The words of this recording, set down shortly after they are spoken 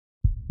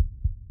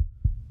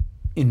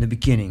In the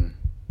beginning,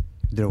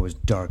 there was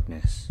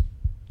darkness,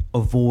 a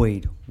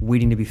void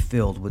waiting to be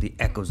filled with the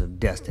echoes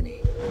of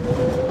destiny.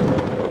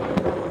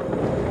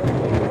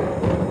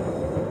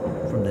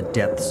 From the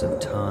depths of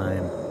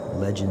time,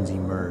 legends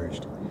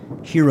emerged.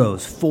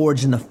 Heroes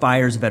forged in the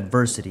fires of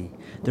adversity,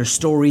 their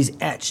stories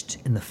etched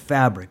in the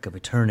fabric of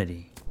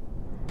eternity.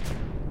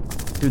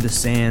 Through the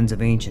sands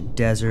of ancient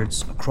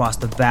deserts, across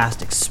the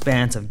vast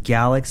expanse of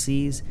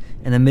galaxies,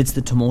 and amidst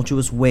the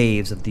tumultuous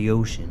waves of the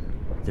ocean,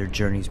 their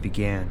journeys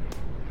began.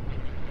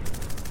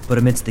 But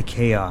amidst the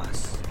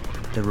chaos,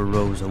 there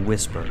arose a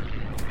whisper,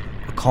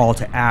 a call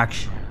to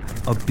action,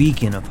 a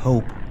beacon of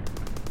hope.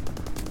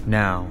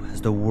 Now, as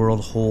the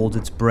world holds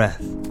its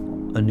breath,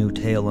 a new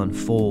tale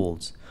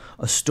unfolds,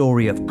 a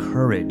story of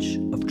courage,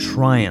 of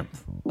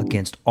triumph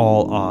against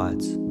all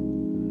odds.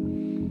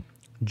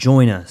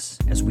 Join us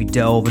as we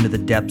delve into the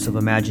depths of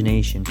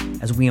imagination,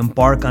 as we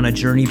embark on a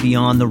journey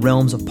beyond the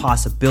realms of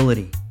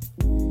possibility.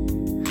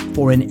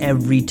 For in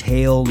every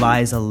tale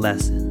lies a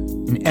lesson,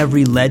 in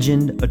every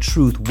legend a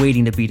truth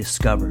waiting to be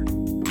discovered.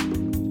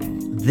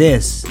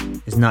 This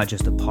is not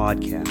just a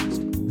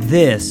podcast.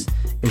 This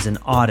is an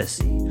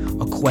odyssey,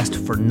 a quest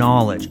for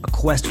knowledge, a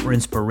quest for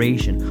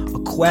inspiration, a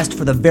quest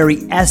for the very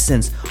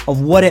essence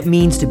of what it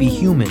means to be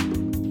human.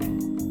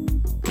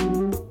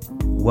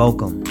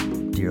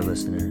 Welcome, dear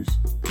listeners,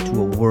 to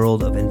a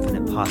world of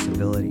infinite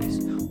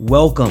possibilities.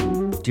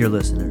 Welcome, dear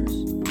listeners,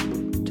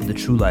 to the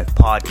True Life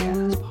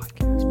Podcast.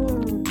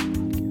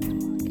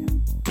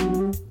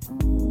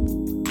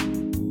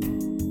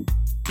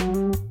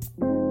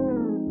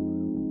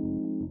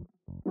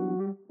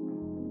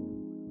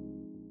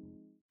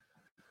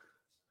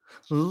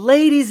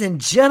 Ladies and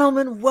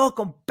gentlemen,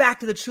 welcome back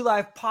to the True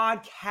Life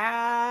Podcast.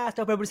 I hope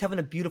everybody's having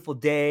a beautiful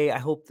day. I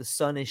hope the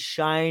sun is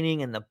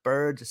shining and the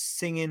birds are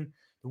singing.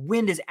 The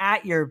wind is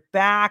at your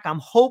back. I'm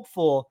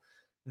hopeful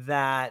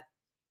that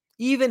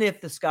even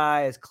if the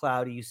sky is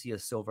cloudy, you see a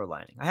silver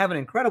lining. I have an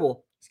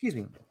incredible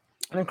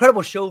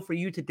show for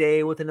you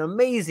today with an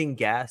amazing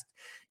guest,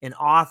 an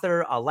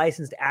author, a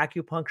licensed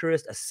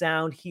acupuncturist, a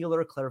sound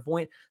healer,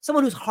 clairvoyant,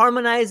 someone who's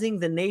harmonizing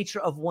the nature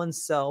of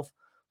oneself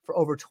for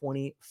over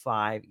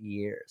 25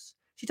 years.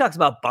 She talks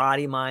about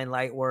body, mind,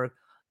 light work,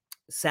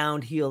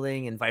 sound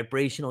healing, and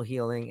vibrational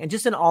healing, and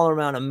just an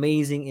all-around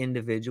amazing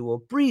individual.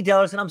 Bree,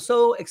 Dellerson, I'm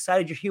so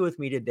excited you're here with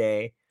me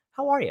today.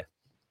 How are you?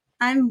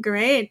 I'm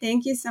great.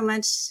 Thank you so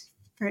much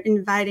for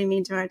inviting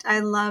me, George. I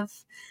love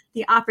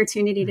the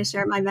opportunity to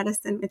share my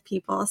medicine with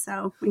people.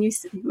 So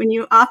when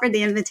you offer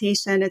the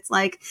invitation, it's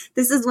like,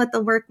 this is what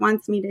the work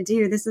wants me to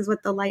do. This is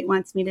what the light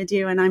wants me to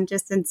do. And I'm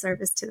just in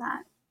service to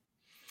that.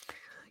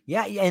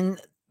 Yeah. And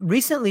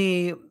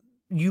recently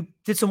you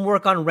did some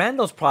work on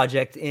Randall's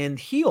project in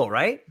Heal,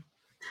 right?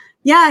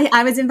 Yeah,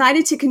 I was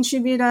invited to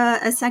contribute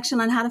a section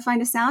on how to find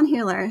a sound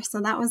healer.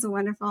 So that was a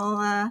wonderful,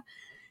 it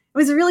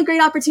was a really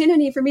great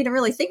opportunity for me to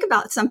really think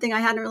about something I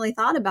hadn't really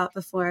thought about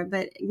before.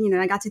 But,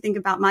 I got to think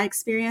about my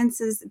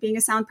experiences being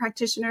a sound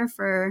practitioner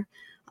for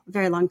a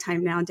very long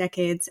time now,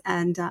 decades.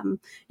 And,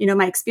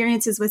 my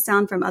experiences with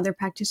sound from other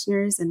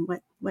practitioners and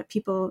what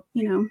people,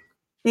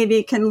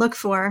 maybe can look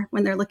for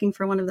when they're looking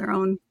for one of their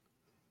own.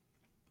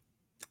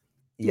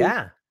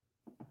 Yeah,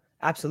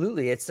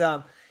 absolutely.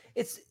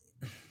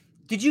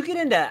 Did you get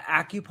into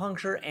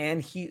acupuncture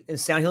and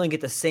sound healing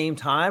at the same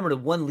time, or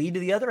did one lead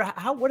to the other?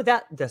 What did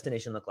that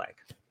destination look like,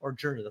 or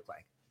journey look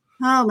like?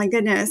 Oh my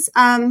goodness.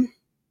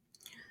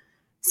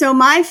 So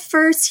my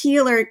first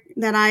healer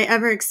that I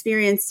ever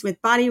experienced with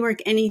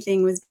bodywork,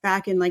 anything, was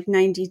back in like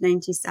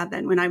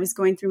 1997 when I was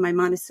going through my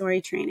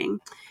Montessori training.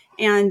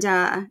 And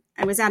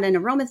I was at an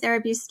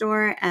aromatherapy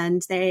store,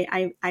 and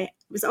I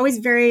was always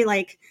very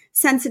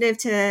sensitive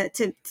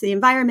to the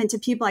environment, to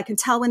people. I could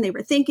tell when they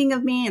were thinking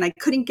of me, and I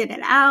couldn't get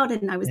it out,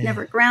 and I was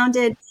never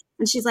grounded.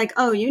 And she's like,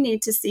 "Oh, you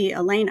need to see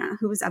Elena,"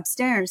 who was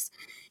upstairs.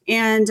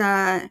 And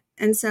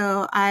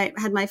so I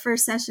had my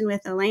first session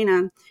with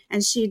Elena,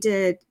 and she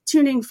did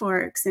tuning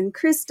forks and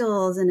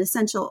crystals and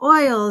essential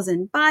oils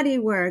and body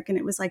work. And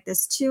it was like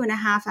this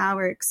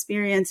 2.5-hour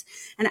experience.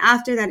 And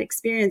after that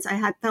experience, I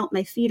had felt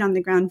my feet on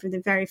the ground for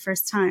the very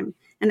first time.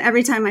 And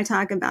every time I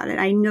talk about it,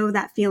 I know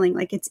that feeling,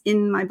 like it's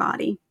in my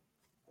body.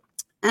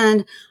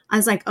 And I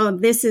was like, oh,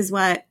 this is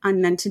what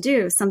I'm meant to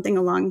do, something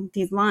along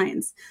these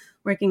lines,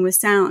 working with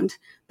sound.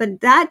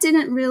 But that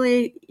didn't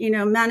really,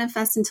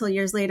 manifest until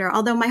years later.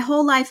 Although my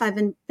whole life I've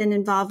been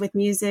involved with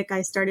music.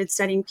 I started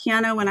studying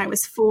piano when I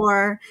was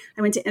 4.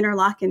 I went to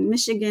Interlochen,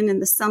 Michigan in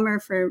the summer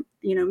for,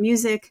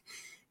 music.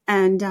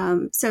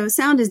 And so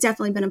sound has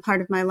definitely been a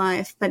part of my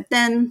life. But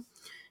then,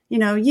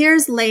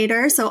 years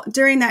later, so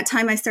during that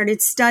time, I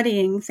started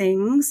studying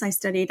things. I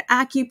studied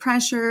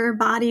acupressure,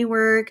 body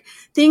work,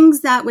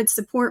 things that would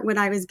support what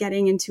I was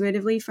getting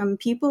intuitively from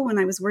people when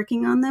I was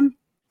working on them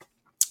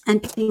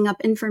and picking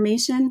up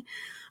information.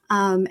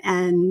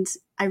 And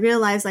I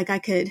realized I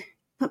could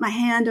put my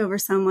hand over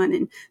someone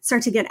and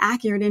start to get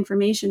accurate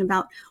information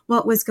about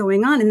what was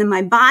going on. And then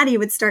my body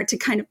would start to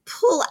kind of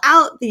pull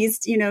out these,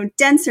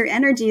 denser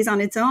energies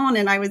on its own.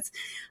 And I was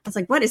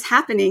like, what is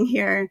happening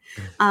here?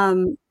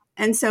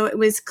 And so it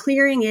was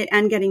clearing it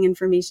and getting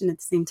information at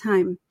the same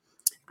time.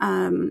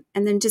 And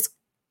then just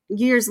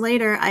years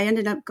later, I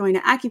ended up going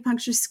to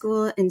acupuncture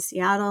school in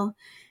Seattle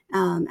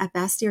at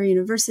Bastyr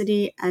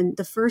University. And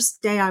the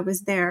first day I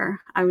was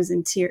there, I was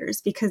in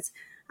tears because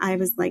I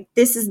was like,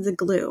 this is the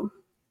glue.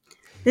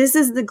 This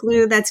is the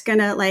glue that's going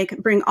to like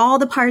bring all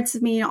the parts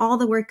of me, all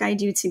the work I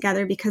do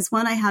together. Because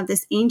one, I have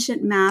this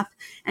ancient map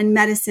and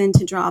medicine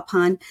to draw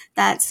upon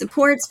that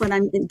supports what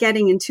I'm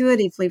getting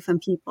intuitively from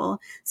people.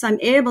 So I'm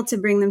able to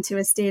bring them to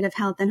a state of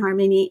health and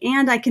harmony.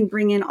 And I can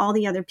bring in all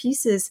the other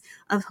pieces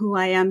of who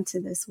I am to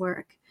this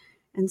work.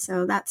 And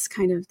so that's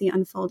kind of the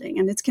unfolding.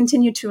 And it's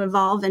continued to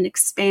evolve and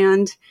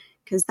expand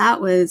because that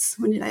was,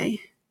 when did I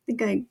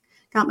think I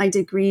got my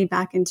degree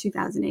back in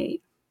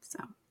 2008. So.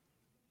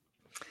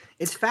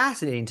 It's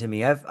fascinating to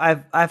me.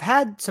 I've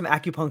had some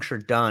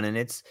acupuncture done, and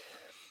it's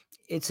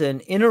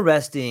an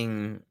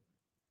interesting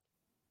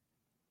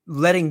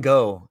letting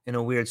go in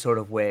a weird sort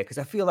of way, because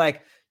I feel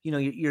like, you know,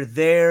 you're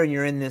there and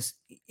you're in this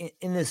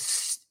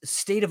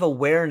state of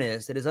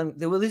awareness that is at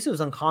least it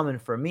was uncommon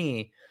for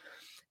me.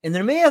 And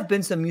there may have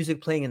been some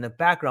music playing in the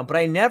background, but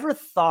I never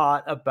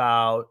thought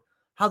about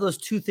how those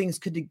two things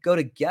could go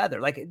together.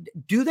 Like,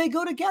 do they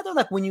go together?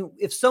 Like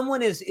if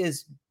someone is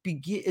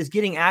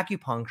getting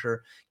acupuncture,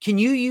 can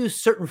you use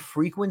certain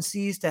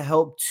frequencies to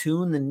help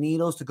tune the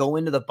needles to go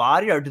into the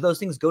body, or do those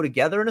things go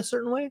together in a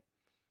certain way?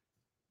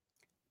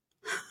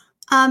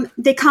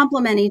 They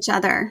complement each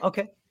other.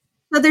 Okay.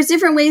 So there's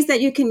different ways that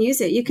you can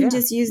use it. You can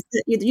just use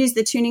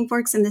the tuning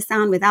forks and the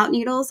sound without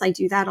needles. I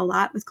do that a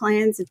lot with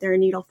clients if they're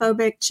needle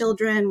phobic,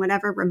 children,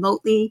 whatever,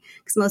 remotely,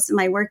 because most of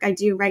my work I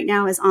do right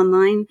now is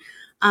online.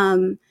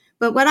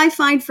 But what I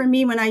find for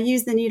me when I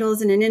use the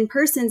needles in an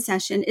in-person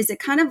session is it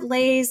kind of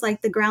lays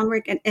like the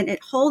groundwork and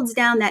it holds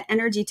down that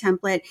energy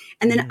template.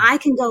 And then I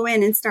can go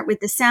in and start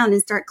with the sound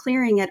and start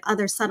clearing at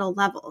other subtle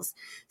levels.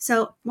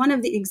 So one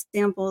of the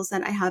examples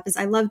that I have is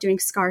I love doing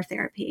scar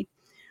therapy.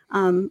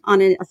 On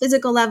a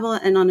physical level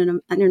and on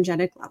an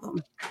energetic level.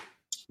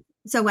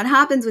 So what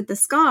happens with the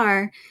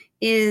scar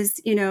is,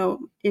 you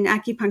know, in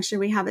acupuncture,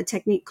 we have a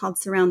technique called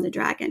surround the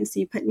dragon. So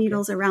you put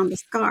needles around the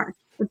scar.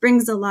 It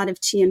brings a lot of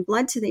chi and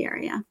blood to the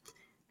area.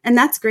 And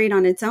that's great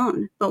on its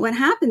own. But what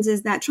happens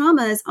is that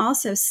trauma is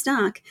also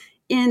stuck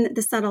in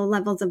the subtle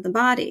levels of the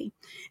body.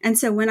 And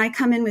so when I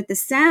come in with the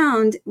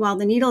sound, while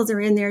the needles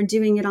are in there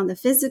doing it on the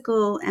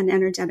physical and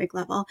energetic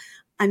level,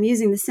 I'm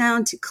using the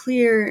sound to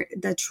clear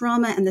the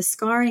trauma and the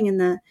scarring in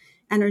the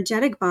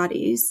energetic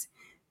bodies.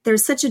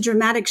 There's such a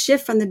dramatic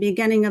shift from the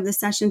beginning of the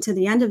session to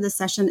the end of the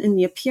session in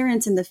the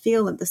appearance and the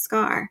feel of the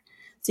scar.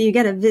 So you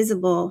get a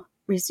visible,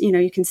 you know,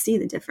 you can see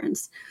the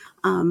difference.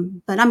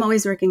 But I'm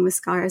always working with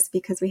scars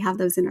because we have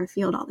those in our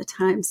field all the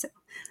time. So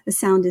the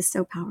sound is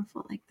so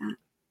powerful like that.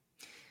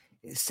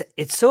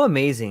 It's so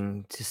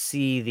amazing to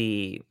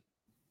see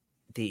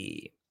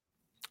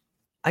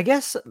I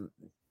guess,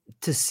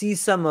 to see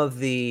some of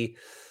the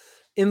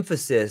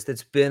emphasis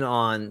that's been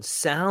on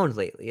sound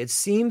lately. It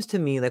seems to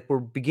me like we're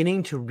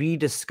beginning to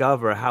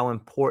rediscover how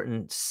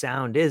important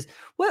sound is.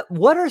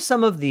 What are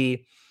some of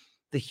the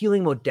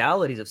healing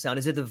modalities of sound?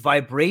 Is it the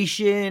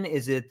vibration?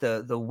 Is it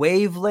the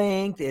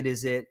wavelength?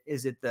 Is it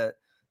the,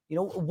 you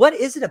know, what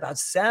is it about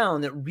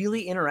sound that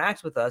really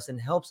interacts with us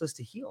and helps us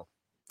to heal?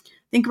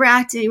 I think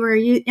we're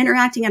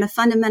interacting at a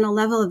fundamental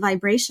level of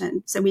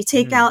vibration. So we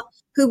take out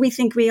who we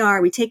think we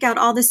are. We take out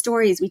all the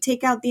stories. We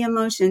take out the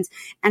emotions,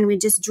 and we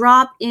just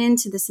drop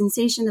into the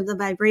sensation of the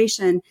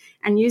vibration.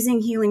 And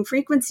using healing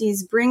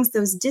frequencies brings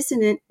those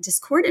dissonant,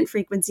 discordant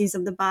frequencies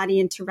of the body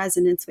into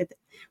resonance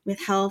with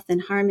health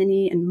and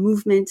harmony and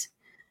movement,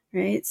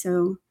 right?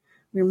 So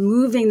we're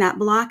moving that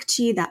blocked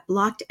chi, that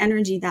blocked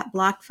energy, that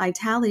blocked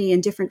vitality,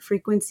 and different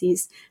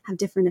frequencies have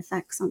different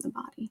effects on the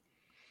body.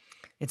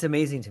 It's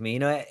amazing to me. You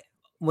know,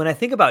 when I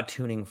think about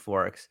tuning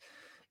forks,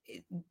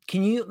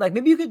 can you, like,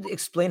 maybe you could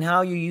explain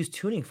how you use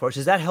tuning forks?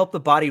 Does that help the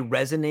body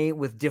resonate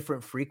with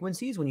different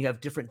frequencies when you have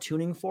different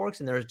tuning forks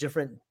and there's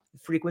different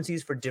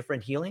frequencies for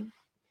different healing?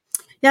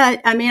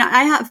 Yeah, I mean,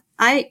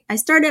 I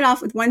started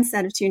off with one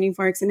set of tuning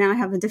forks, and now I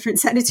have a different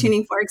set of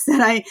tuning forks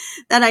that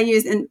I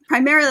use, and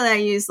primarily I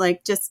use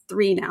like just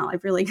 3 now.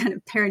 I've really kind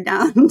of pared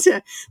down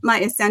to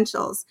my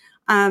essentials.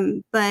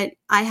 But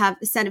I have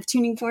a set of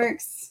tuning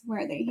forks. Where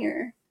are they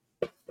here?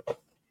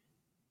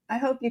 I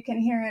hope you can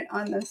hear it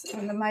on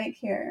the mic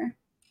here.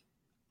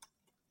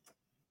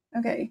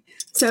 Okay,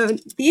 so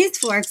these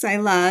forks I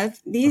love.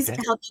 These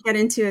help you get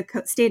into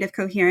a state of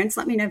coherence.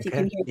 Let me know if you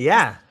can hear this.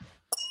 Yeah.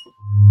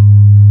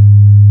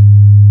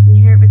 Can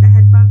you hear it with the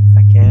headphones?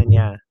 I can,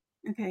 yeah.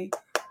 Okay,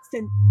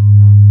 so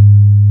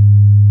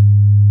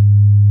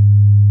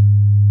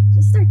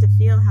just start to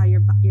feel how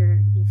you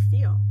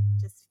feel.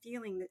 Just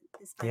feeling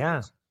this vibration.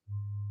 Yeah.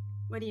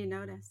 What do you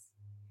notice?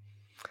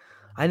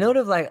 I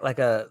notice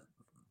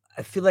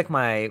I feel like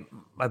my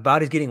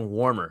body's getting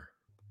warmer.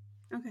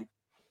 Okay.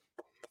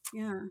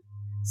 Yeah.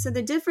 So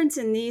the difference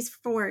in these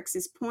forks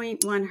is zero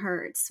point 0.1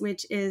 hertz,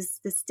 which is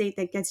the state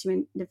that gets you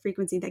in the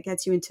frequency that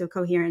gets you into a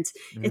coherence.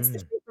 It's the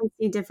Mm.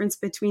 frequency difference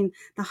between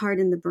the heart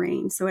and the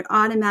brain. So it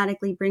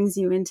automatically brings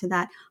you into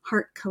that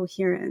heart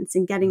coherence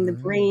and getting the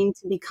Mm. brain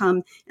to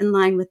become in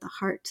line with the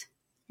heart.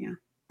 Yeah.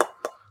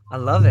 I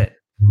love it.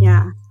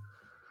 Yeah.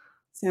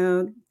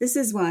 So this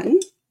is one.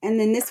 And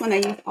then this one I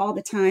use all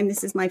the time.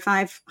 This is my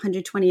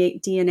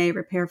 528 DNA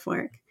repair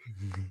fork.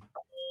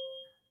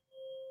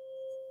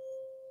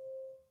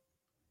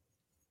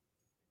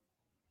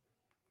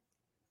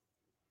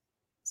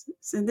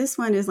 So this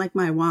one is like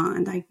my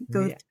wand. I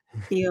go Yeah.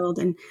 through the field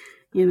and,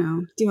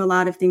 do a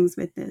lot of things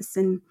with this.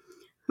 And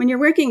when you're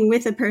working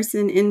with a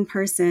person in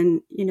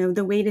person,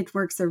 the weighted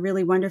forks are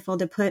really wonderful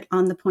to put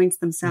on the points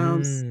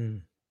themselves.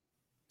 Mm.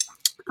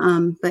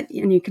 And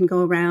you can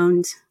go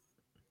around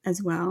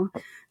as well.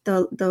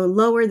 The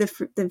lower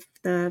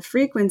the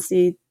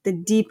frequency, the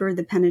deeper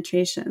the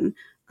penetration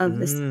of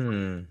the sound.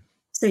 Mm.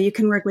 So you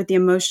can work with the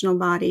emotional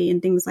body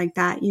and things like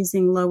that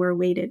using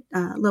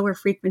lower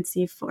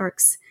frequency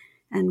forks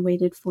and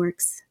weighted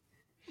forks.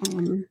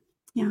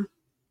 Yeah.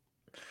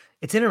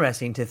 It's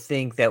interesting to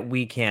think that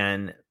we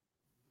can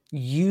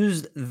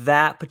use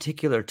that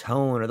particular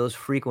tone or those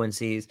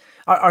frequencies.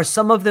 Are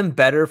some of them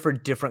better for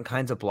different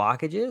kinds of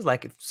blockages?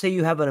 Like, if, say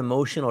you have an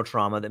emotional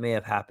trauma that may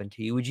have happened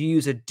to you, would you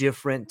use a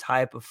different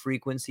type of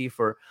frequency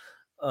for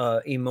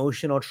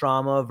emotional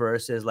trauma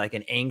versus like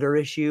an anger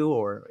issue?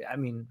 Or, I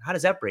mean, how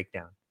does that break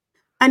down?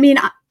 I mean,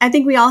 I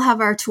think we all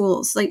have our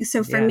tools. Like,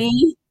 so for Yeah.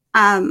 me,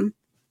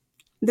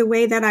 the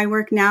way that I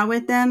work now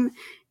with them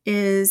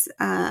is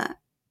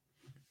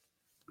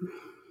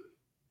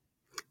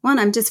one,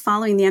 I'm just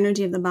following the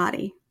energy of the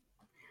body.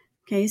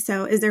 Okay,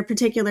 so is there a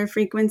particular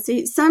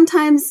frequency?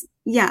 Sometimes,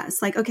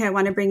 yes, like, okay, I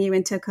want to bring you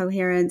into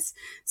coherence.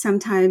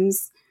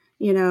 Sometimes,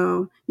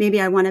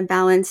 maybe I want to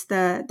balance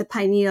the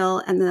pineal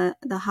and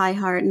the high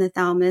heart and the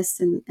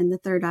thalamus and the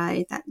third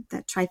eye, that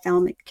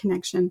trithalamic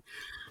connection.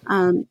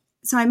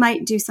 So I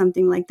might do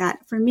something like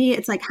that. For me,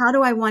 it's like, how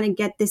do I want to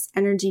get this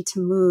energy to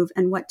move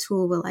and what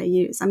tool will I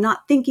use? I'm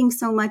not thinking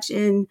so much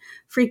in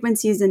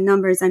frequencies and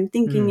numbers. I'm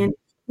thinking Mm. in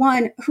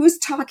one, who's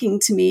talking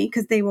to me?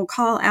 Because they will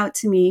call out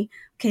to me.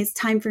 Okay, it's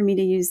time for me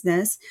to use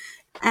this.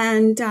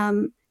 And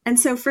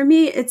so for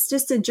me, it's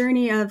just a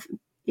journey of,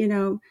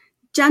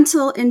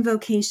 gentle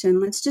invocation.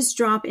 Let's just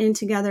drop in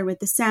together with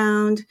the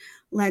sound.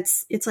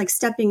 It's like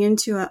stepping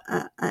into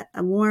a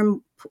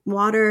warm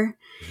water,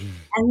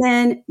 and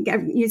then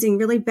using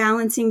really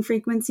balancing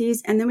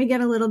frequencies. And then we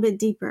get a little bit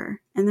deeper,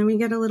 and then we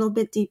get a little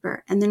bit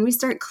deeper, and then we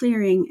start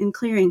clearing,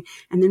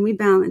 and then we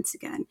balance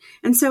again.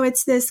 And so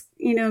it's this,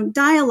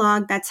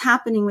 dialogue that's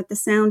happening with the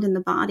sound in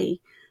the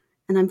body.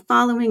 And I'm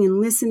following and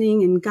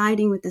listening and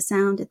guiding with the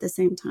sound at the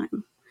same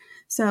time.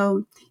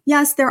 So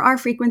yes, there are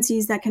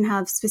frequencies that can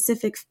have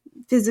specific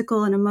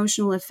physical and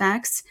emotional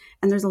effects.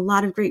 And there's a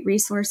lot of great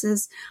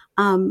resources.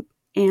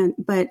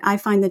 But I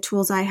find the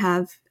tools I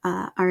have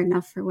are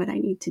enough for what I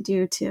need to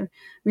do to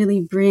really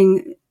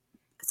bring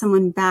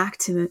someone back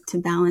to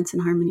balance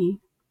and harmony.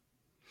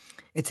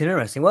 It's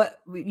interesting. What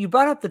you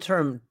brought up the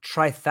term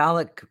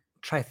trithalic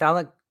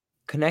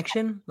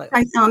connection? Like,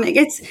 Trithalamic.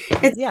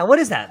 It's yeah, what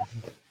is that?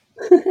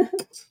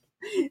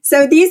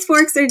 So these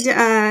forks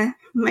are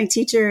my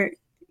teacher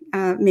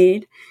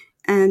made,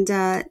 and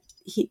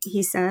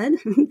he said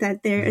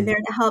that they're Mhm.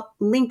 there to help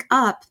link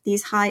up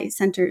these high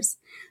centers.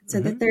 So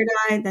the Mhm. third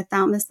eye, the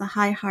thalamus, the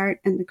high heart,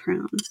 and the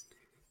crown.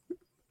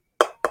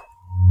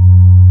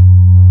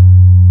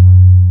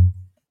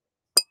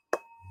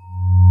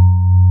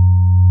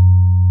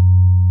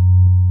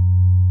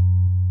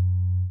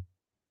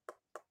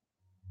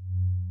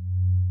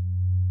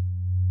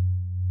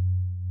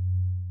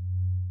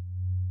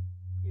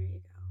 There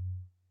you go.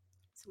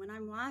 So when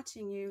I'm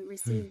watching you Hmm.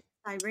 receive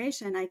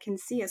vibration, I can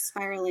see a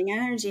spiraling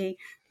energy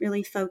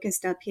really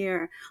focused up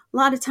here. A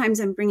lot of times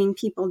I'm bringing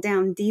people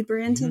down deeper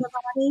into Mhm. the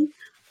body,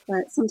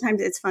 but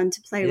sometimes it's fun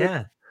to play with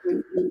Yeah.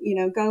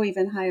 and go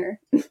even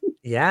higher.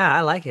 Yeah, I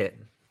like it.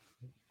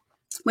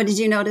 What did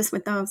you notice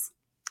with those?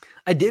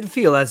 I did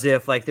feel as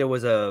if like there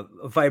was a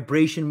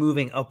vibration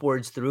moving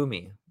upwards through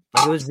me.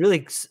 Like it was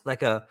really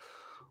like a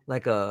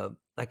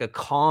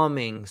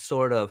calming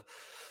sort of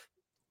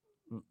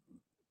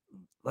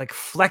like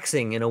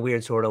flexing in a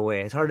weird sort of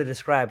way. It's hard to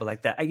describe, but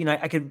like that,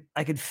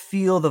 I could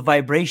feel the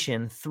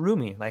vibration through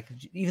me, like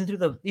even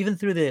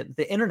through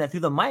the internet,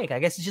 through the mic. I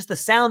guess it's just the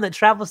sound that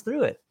travels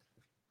through it.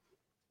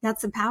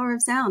 That's the power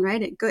of sound,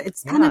 right?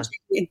 It's Yeah. penetrating.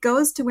 It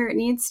goes to where it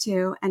needs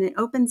to, and it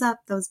opens up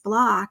those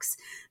blocks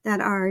that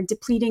are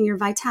depleting your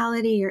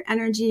vitality, your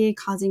energy,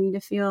 causing you to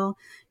feel,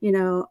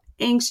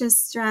 anxious,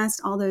 stressed,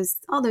 all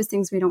those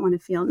things we don't want to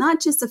feel. Not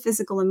just a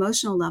physical,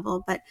 emotional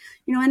level, but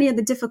any of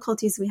the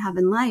difficulties we have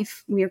in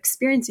life, we are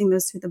experiencing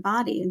those through the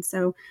body, and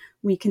so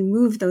we can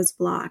move those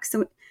blocks.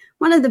 So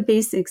one of the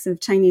basics of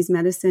Chinese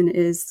medicine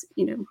is,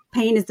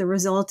 pain is the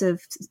result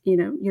of,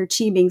 your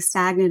qi being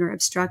stagnant or Mhm.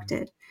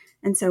 obstructed.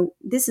 And so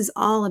this is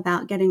all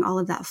about getting all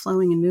of that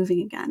flowing and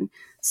moving again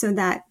so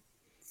that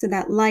So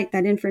that light,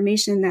 that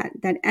information,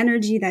 that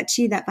energy, that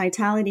chi, that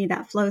vitality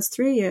that flows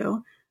through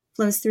you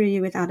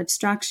without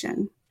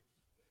obstruction.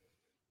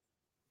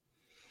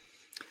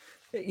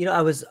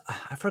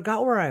 I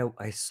forgot where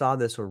I saw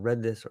this or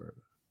read this or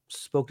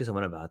spoke to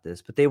someone about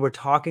this, but they were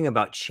talking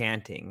about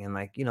chanting and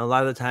like, a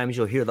lot of the times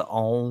you'll hear the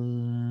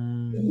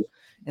om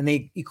and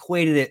they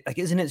equated it like,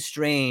 isn't it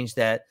strange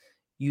that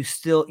you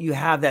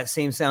have that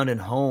same sound in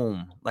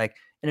home? Like,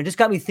 and it just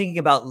got me thinking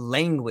about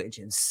language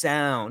and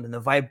sound and the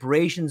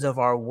vibrations of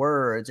our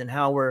words and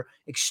how we're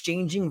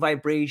exchanging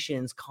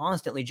vibrations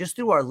constantly just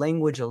through our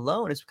language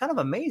alone. It's kind of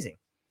amazing.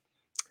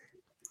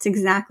 It's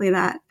exactly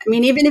that. I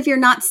mean, even if you're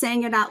not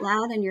saying it out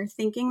loud and you're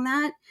thinking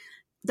that,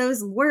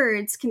 those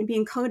words can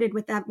be encoded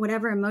with that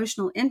whatever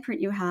emotional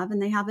imprint you have,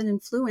 and they have an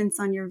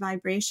influence on your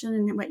vibration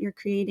and what you're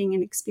creating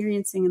and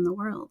experiencing in the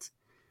world.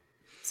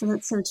 So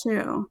that's so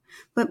true.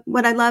 But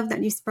what I love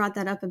that you brought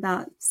that up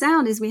about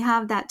sound is we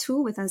have that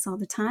tool with us all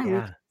the time. Yeah.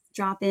 We can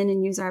drop in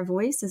and use our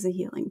voice as a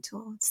healing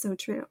tool. It's so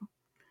true.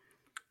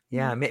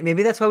 Yeah,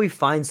 maybe that's why we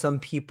find some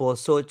people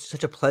so it's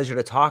such a pleasure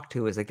to talk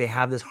to is like they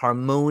have this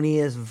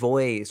harmonious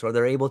voice or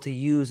they're able to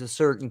use a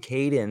certain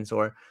cadence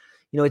or,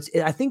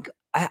 I think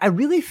I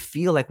really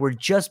feel like we're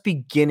just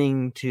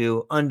beginning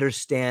to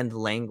understand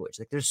language.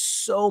 Like there's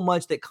so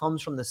much that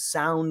comes from the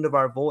sound of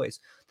our voice,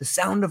 the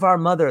sound of our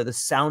mother, the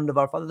sound of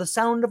our father, the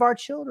sound of our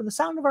children, the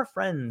sound of our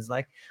friends.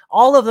 Like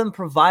all of them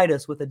provide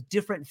us with a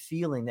different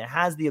feeling that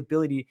has the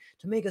ability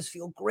to make us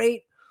feel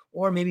great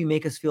or maybe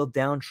make us feel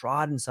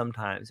downtrodden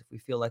sometimes if we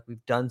feel like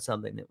we've done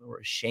something that we're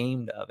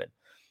ashamed of it.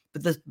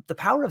 But the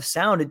power of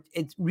sound,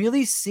 it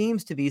really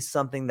seems to be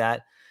something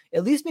that,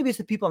 at least maybe it's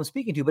the people I'm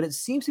speaking to, but it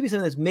seems to be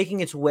something that's making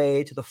its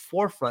way to the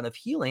forefront of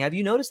healing. Have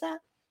you noticed that?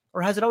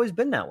 Or has it always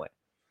been that way?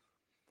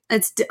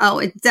 It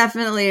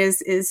definitely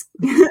is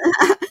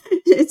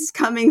it's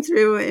coming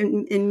through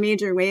in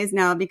major ways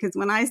now, because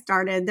when I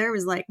started, there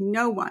was like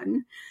no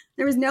one.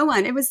 There was no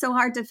one. It was so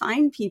hard to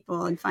find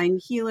people and find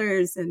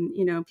healers and,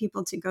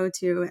 people to go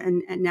to.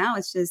 And now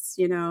it's just,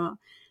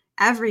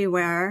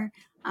 everywhere,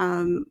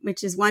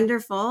 which is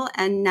wonderful.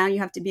 And now you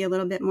have to be a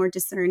little bit more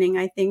discerning,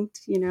 I think,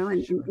 in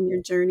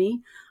your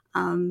journey.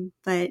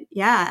 But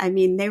yeah, I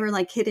mean, they were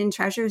like hidden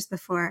treasures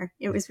before.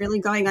 It was really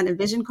going on a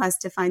vision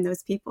quest to find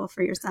those people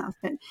for yourself.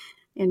 But,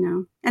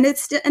 and it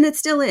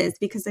still is,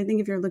 because I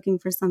think if you're looking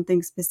for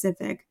something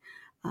specific,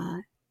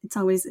 it's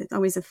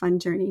always a fun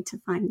journey to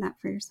find that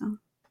for yourself.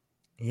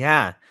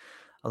 Yeah.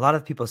 A lot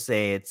of people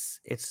say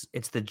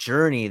it's the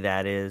journey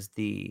that is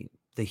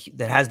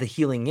that has the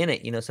healing in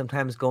it,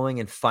 sometimes going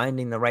and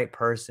finding the right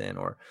person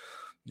or,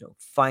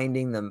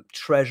 finding the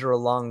treasure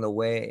along the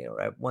way.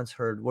 Or I've once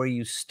heard where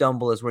you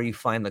stumble is where you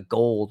find the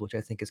gold, which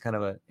I think is kind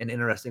of an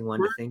interesting one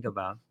to think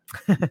about.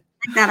 Like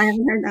that. I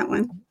haven't heard that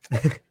one.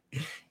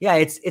 Yeah,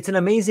 it's an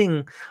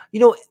amazing,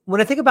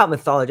 when I think about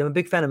mythology, I'm a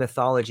big fan of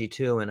mythology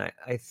too. And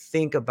I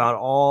think about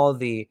all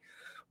the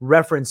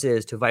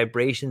references to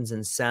vibrations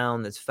and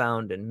sound that's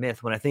found in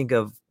myth. When I think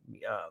of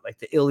like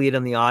the Iliad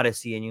and the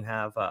Odyssey, and you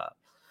have,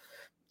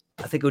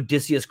 I think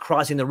Odysseus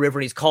crossing the river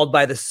and he's called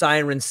by the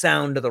siren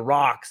sound of the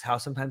rocks, how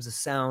sometimes the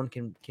sound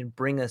can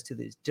bring us to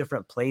these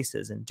different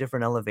places and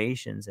different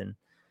elevations. And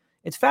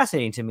it's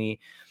fascinating to me.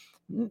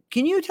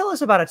 Can you tell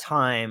us about a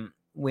time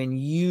when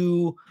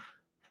you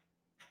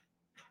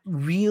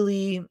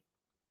really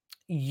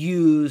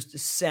used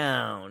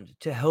sound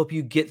to help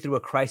you get through a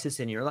crisis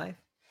in your life?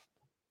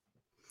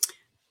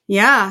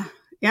 Yeah.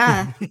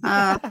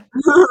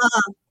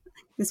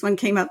 This one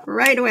came up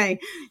right away.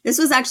 This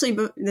was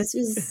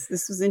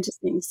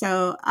interesting.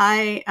 So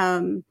I've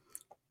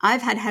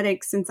had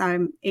headaches since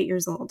I'm 8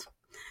 years old,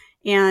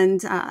 and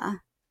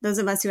those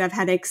of us who have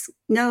headaches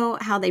know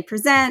how they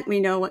present. We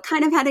know what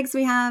kind of headaches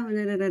we have.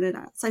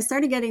 So I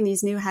started getting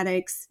these new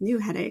headaches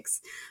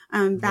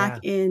back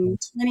in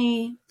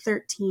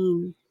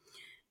 2013,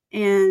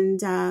 and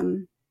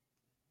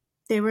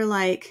they were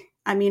like,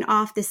 I mean,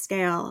 off the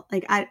scale.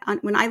 Like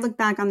when I look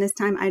back on this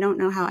time, I don't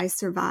know how I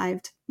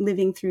survived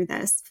living through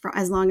this for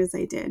as long as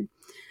I did.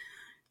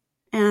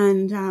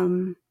 And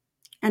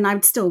I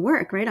would still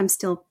work, right? I'm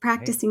still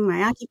practicing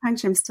my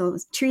acupuncture. I'm still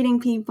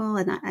treating people,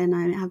 and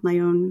I have my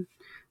own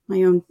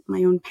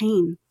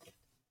pain.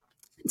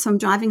 So I'm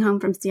driving home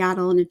from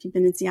Seattle, and if you've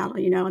been in Seattle,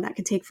 that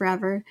could take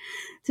forever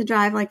to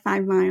drive, like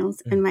 5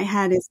 miles. And my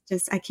head is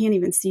just, I can't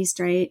even see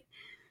straight.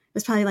 It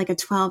was probably like a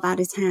 12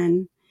 out of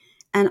 10.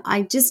 And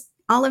I just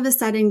all of a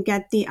sudden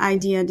get the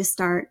idea to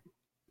start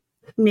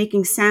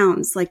making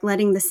sounds, like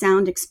letting the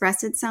sound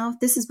express itself.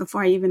 This is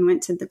before I even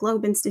went to the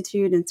Globe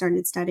Institute and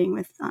started studying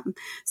with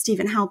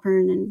Stephen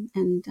Halpern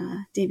and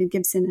David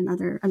Gibson and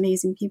other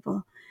amazing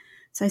people.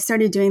 So I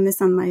started doing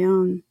this on my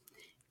own.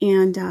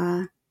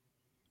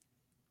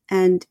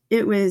 And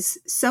it was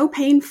so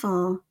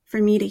painful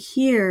for me to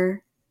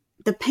hear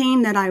the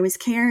pain that I was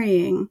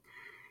carrying.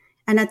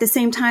 And at the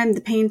same time,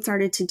 the pain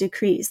started to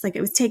decrease, like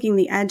it was taking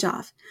the edge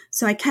off.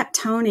 So I kept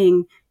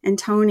toning and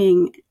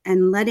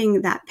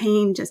letting that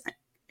pain just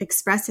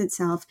express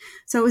itself.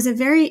 So it was a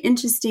very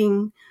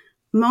interesting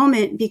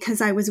moment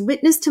because I was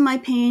witness to my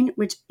pain,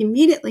 which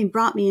immediately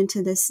brought me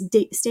into this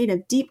state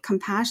of deep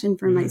compassion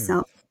for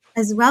myself,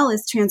 as well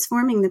as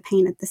transforming the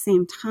pain at the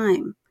same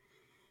time.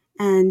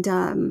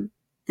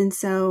 And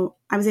so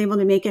I was able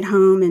to make it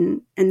home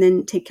and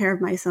then take care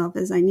of myself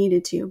as I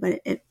needed to,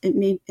 but it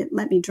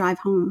let me drive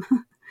home.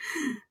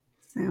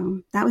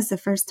 So that was the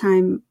first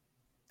time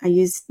I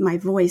used my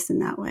voice in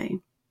that way.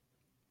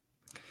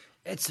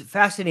 It's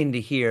fascinating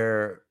to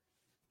hear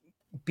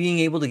being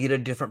able to get a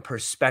different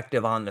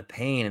perspective on the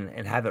pain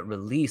and have it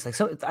released. Like,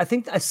 so I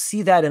think I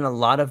see that in a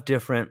lot of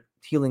different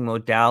healing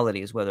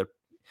modalities, whether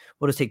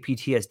we'll just take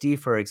PTSD,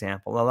 for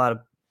example. A lot of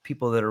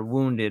people that are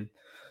wounded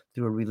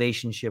through a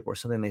relationship or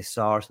something they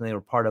saw or something they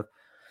were part of,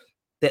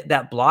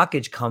 that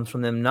blockage comes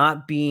from them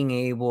not being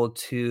able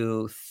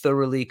to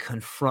thoroughly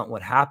confront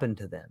what happened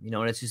to them,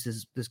 and it's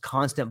just this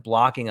constant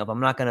blocking of, I'm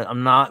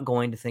not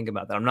going to think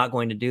about that. I'm not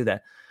going to do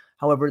that.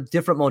 However,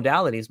 different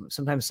modalities,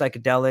 sometimes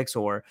psychedelics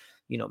or,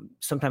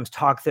 sometimes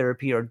talk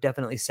therapy or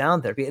definitely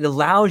sound therapy, it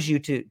allows you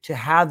to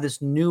have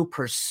this new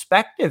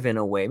perspective in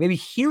a way, maybe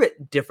hear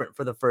it different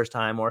for the first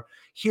time or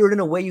hear it in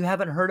a way you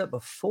haven't heard it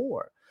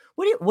before.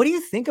 What do you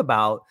think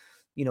about,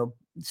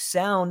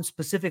 sound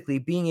specifically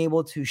being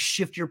able to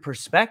shift your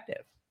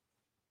perspective?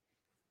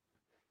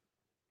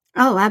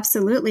 Oh,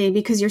 absolutely.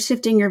 Because you're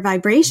shifting your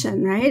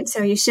vibration, right?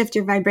 So you shift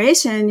your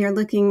vibration, you're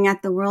looking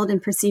at the world and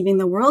perceiving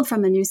the world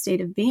from a new state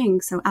of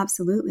being. So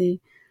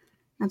absolutely.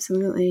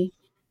 Absolutely.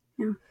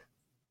 Yeah.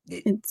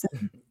 It's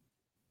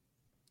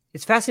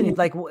fascinating.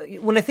 Like,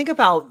 when I think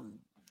about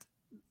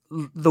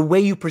the way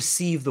you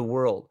perceive the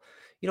world,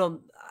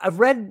 I've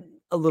read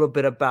a little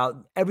bit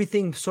about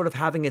everything sort of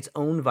having its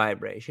own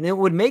vibration. It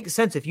would make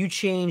sense if you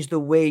change the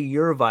way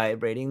you're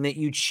vibrating, that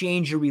you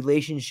change your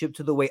relationship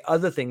to the way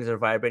other things are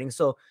vibrating.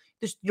 So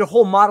your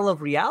whole model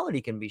of reality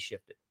can be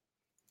shifted.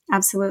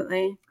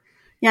 Absolutely.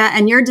 Yeah.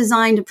 And you're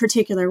designed a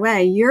particular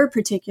way, your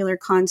particular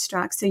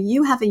construct. So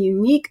you have a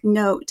unique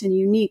note and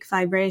unique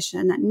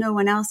vibration that no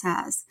one else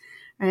has.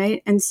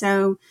 Right. And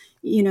so,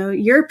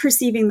 you're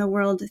perceiving the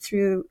world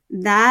through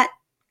that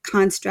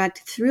construct,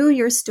 through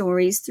your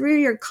stories, through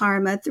your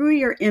karma, through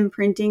your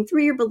imprinting,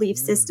 through your belief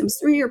systems,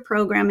 through your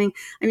programming.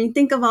 I mean,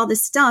 think of all the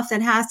stuff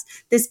that has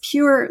this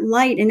pure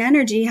light and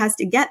energy has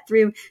to get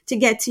through to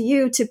get to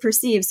you to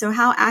perceive. So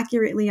how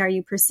accurately are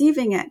you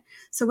perceiving it?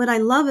 So what I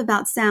love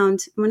about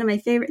sound, one of my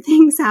favorite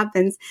things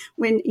happens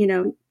when,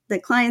 the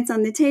client's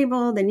on the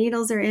table, the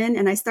needles are in,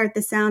 and I start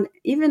the sound,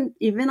 even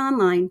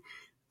online,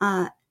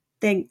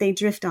 they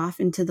drift off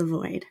into the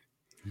void.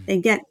 They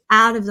get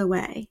out of the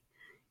way.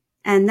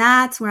 And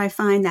that's where I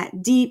find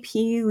that deep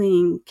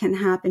healing can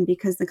happen,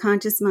 because the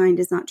conscious mind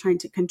is not trying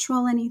to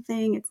control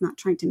anything. It's not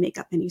trying to make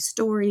up any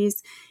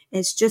stories.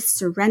 It's just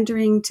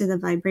surrendering to the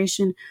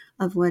vibration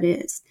of what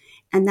is.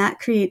 And that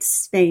creates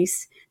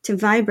space to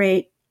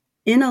vibrate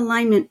in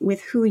alignment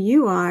with who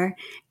you are.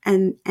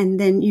 And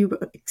then you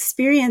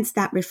experience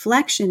that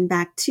reflection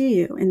back to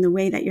you in the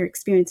way that you're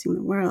experiencing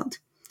the world.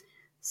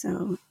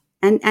 So,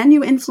 and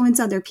you influence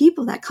other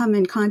people that come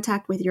in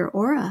contact with your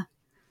aura.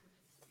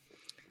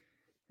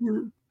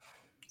 Yeah.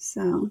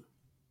 So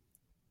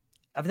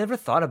I've never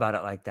thought about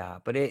it like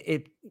that, but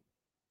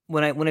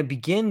when I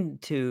begin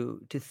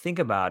to think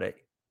about it,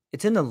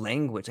 it's in the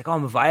language. Like, oh,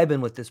 I'm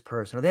vibing with this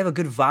person, or they have a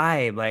good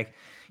vibe. Like,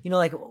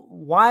 like,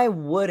 why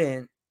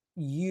wouldn't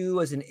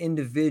you as an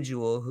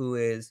individual who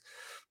is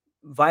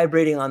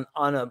vibrating on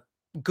a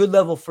good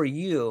level for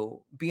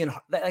you be in,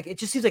 like, it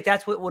just seems like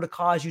that's what would have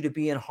caused you to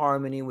be in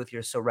harmony with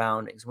your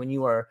surroundings when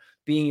you are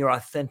being your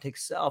authentic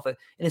self. And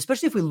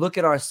especially if we look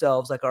at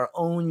ourselves like our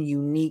own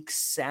unique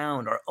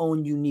sound, our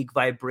own unique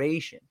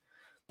vibration,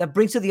 that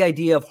brings to the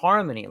idea of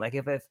harmony. Like,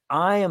 if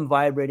I am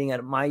vibrating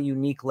at my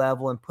unique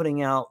level and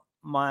putting out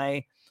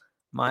the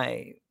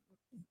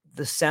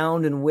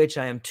sound in which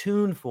I am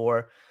tuned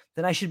for,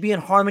 then I should be in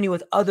harmony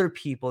with other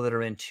people that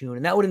are in tune.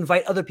 And that would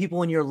invite other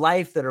people in your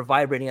life that are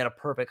vibrating at a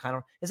perfect kind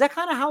of, is that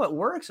kind of how it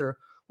works? Or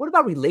what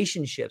about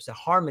relationships, a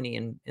harmony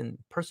and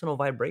personal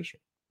vibration?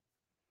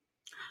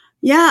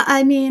 yeah,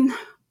 I mean,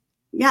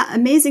 yeah,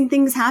 amazing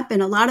things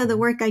happen. A lot of the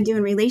work I do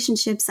in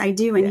relationships, I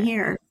do in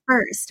here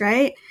first,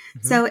 right?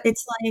 So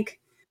it's like,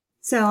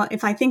 so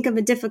if I think of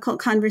a difficult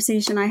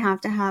conversation I have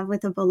to have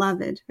with a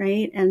beloved,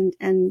 right?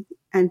 And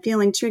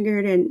feeling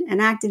triggered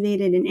and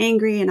activated and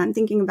angry, and I'm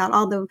thinking about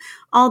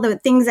all the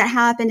things that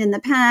happened in the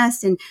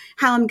past and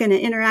how I'm going to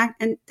interact,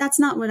 and that's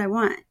not what I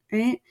want,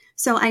 right?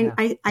 So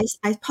I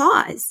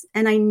pause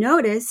and I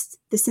notice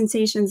the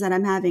sensations that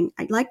I'm having.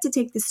 I'd like to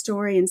take the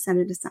story and set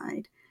it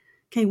aside.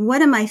 Okay,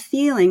 what am I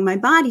feeling? My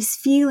body's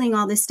feeling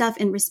all this stuff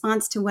in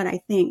response to what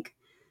I think,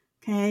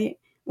 okay,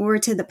 or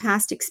to the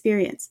past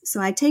experience. So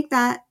I take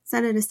that,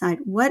 set it aside.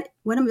 What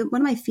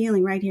am I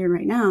feeling right here,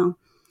 right now?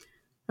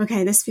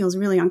 Okay, this feels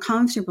really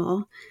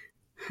uncomfortable.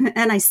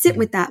 And I sit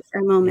with that for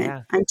a moment.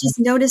 Yeah. I just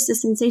notice the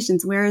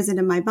sensations. Where is it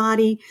in my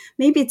body?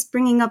 Maybe it's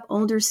bringing up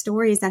older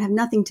stories that have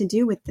nothing to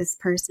do with this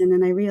person.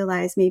 And I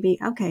realize maybe,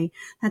 okay,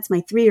 that's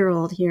my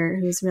 3-year-old here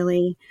who's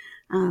really,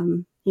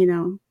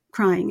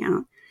 crying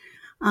out.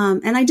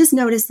 And I just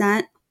noticed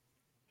that.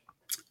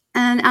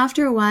 And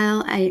after a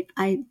while,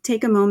 I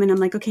take a moment. I'm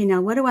like, okay,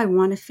 now what do I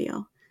want to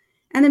feel?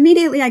 And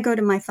immediately I go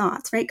to my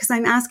thoughts, right? Because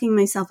I'm asking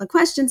myself a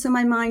question, so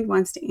my mind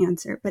wants to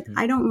answer, but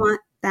I don't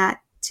want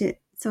that to,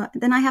 so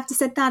then I have to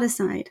set that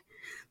aside.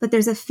 But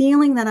there's a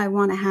feeling that I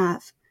want to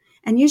have.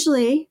 And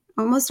usually,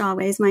 almost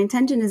always, my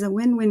intention is a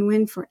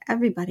win-win-win for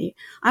everybody.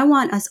 I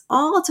want us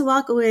all to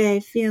walk away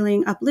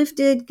feeling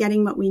uplifted,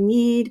 getting what we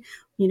need,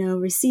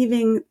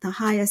 receiving the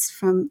highest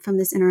from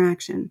this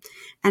interaction.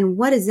 And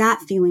what is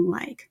that feeling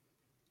like?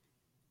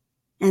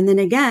 And then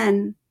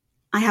again,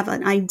 I have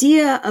an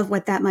idea of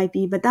what that might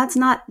be, but that's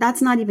not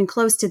even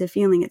close to the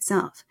feeling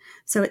itself.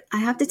 So I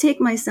have to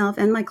take myself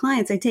and my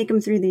clients, I take them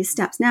through these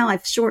steps. Now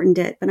I've shortened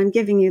it, but I'm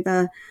giving you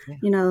the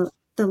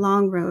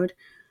long road.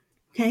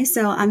 Okay.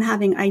 So I'm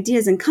having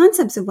ideas and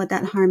concepts of what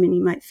that harmony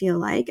might feel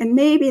like. And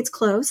maybe it's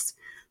close.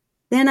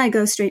 Then I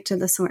go straight to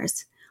the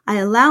source. I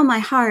allow my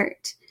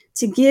heart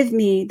to give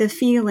me the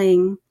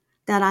feeling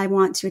that I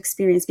want to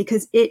experience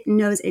because it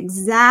knows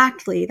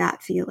exactly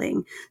that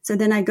feeling. So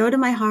then I go to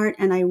my heart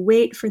and I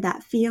wait for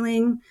that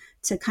feeling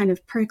to kind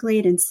of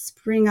percolate and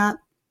spring up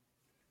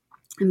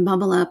and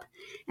bubble up.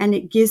 And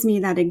it gives me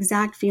that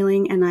exact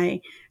feeling.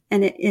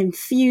 And it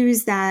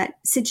infuse that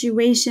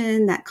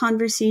situation, that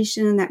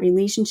conversation, that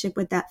relationship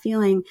with that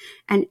feeling.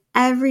 And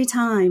every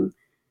time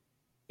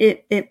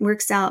it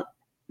works out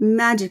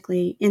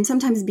magically and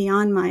sometimes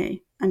beyond my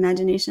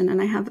imagination.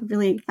 And I have a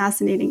really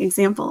fascinating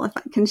example if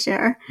I can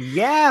share.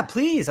 Yeah,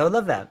 please. I would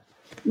love that.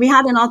 We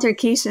had an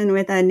altercation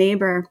with a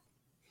neighbor,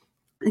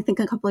 I think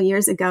a couple of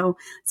years ago.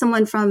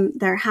 Someone from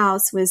their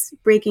house was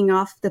breaking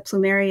off the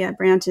plumeria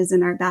branches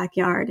in our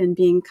backyard and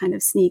being kind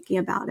of sneaky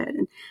about it.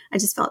 And I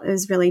just felt it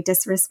was really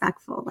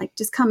disrespectful, like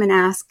just come and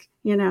ask,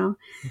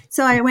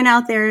 So I went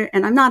out there,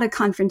 and I'm not a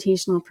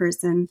confrontational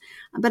person,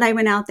 but I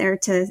went out there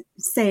to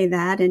say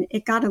that, and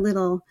it got a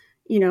little,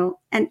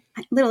 and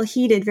a little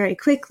heated very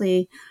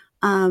quickly.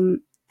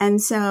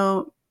 And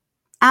so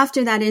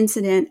after that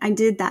incident, I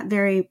did that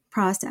very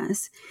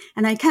process,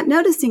 and I kept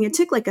noticing it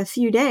took like a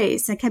few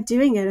days. I kept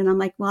doing it, and I'm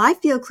like, well, I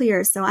feel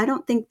clear. So I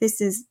don't think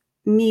this is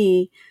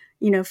me,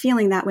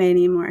 feeling that way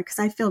anymore, because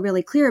I feel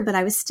really clear, but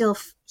I was still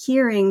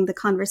hearing the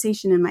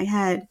conversation in my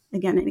head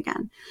again and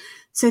again.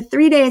 So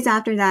 3 days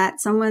after that,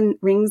 someone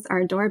rings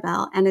our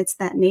doorbell, and it's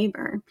that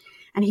neighbor.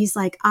 And he's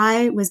like,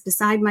 I was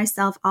beside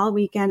myself all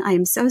weekend. I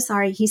am so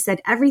sorry. He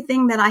said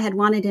everything that I had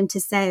wanted him to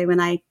say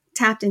when I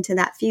tapped into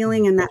that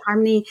feeling and that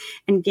harmony,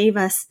 and gave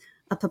us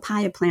a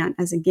papaya plant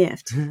as a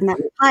gift. And that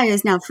papaya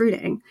is now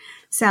fruiting.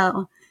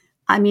 So,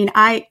 I mean,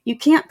 you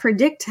can't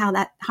predict how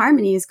that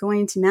harmony is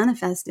going to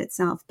manifest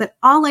itself. But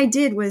all I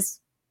did was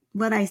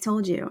what I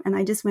told you. And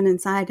I just went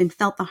inside and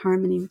felt the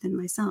harmony within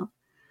myself.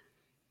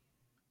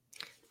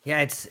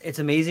 Yeah, it's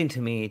amazing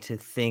to me to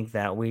think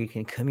that we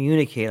can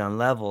communicate on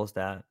levels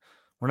that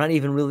we're not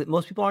even really,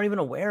 most people aren't even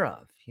aware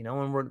of,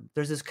 and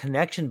there's this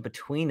connection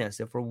between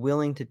us if we're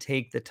willing to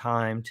take the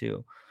time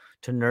to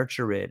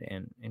nurture it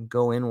and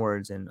go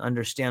inwards and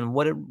understand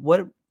what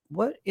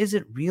is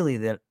it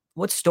really,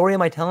 what story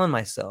am I telling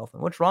myself,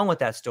 and what's wrong with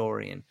that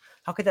story, and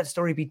how could that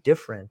story be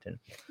different?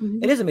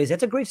 And It is amazing.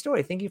 That's a great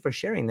story. Thank you for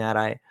sharing that.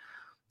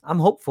 I'm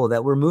hopeful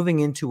that we're moving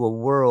into a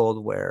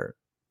world where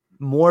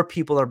more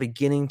people are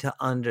beginning to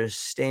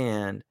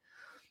understand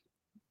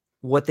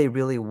what they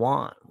really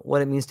want,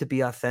 what it means to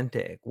be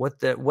authentic, what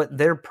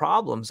their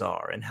problems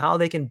are, and how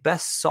they can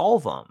best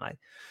solve them.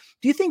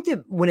 Do you think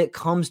that when it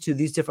comes to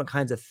these different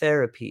kinds of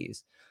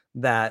therapies,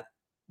 that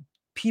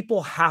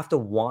people have to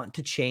want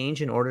to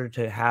change in order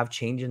to have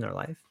change in their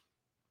life?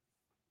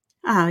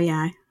 Oh,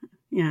 yeah.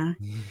 Yeah.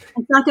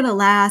 It's not going to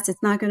last.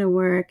 It's not going to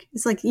work.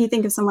 It's like you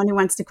think of someone who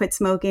wants to quit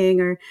smoking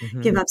or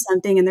give up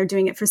something, and they're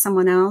doing it for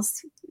someone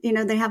else.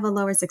 They have a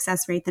lower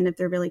success rate than if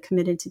they're really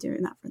committed to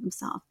doing that for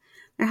themselves.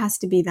 There has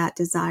to be that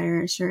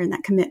desire, sure, and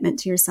that commitment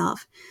to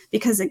yourself.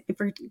 Because if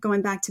we're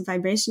going back to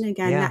vibration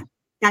again,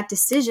 that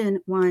decision,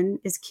 one,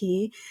 is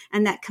key.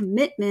 And that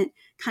commitment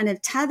kind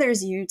of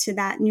tethers you to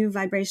that new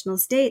vibrational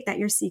state that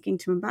you're seeking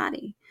to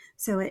embody.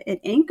 So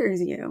it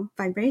anchors you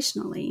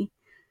vibrationally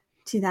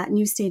to that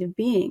new state of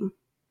being.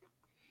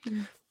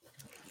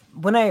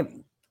 When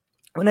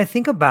I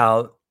think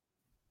about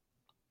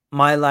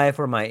my life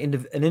or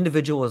an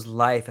individual's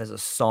life as a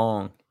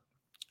song,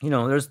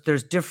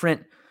 there's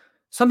different.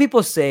 Some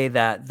people say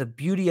that the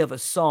beauty of a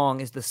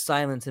song is the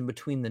silence in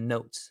between the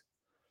notes,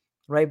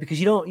 right? Because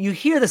you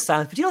hear the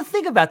silence, but you don't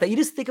think about that. You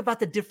just think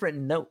about the different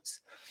notes.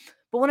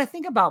 But when I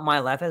think about my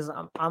life, as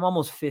I'm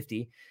almost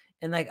 50,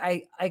 and like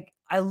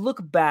I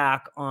look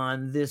back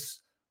on this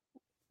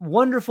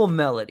wonderful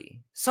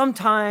melody,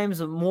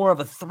 sometimes more of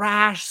a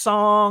thrash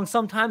song,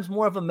 sometimes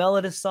more of a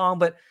melodious song,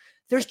 but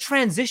there's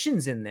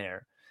transitions in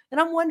there. And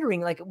I'm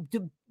wondering, like,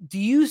 do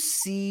you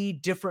see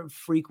different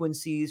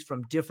frequencies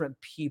from different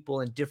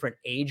people in different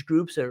age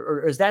groups?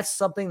 Or is that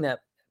something that,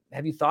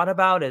 have you thought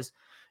about,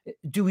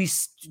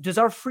 does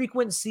our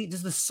frequency,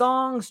 does the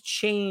songs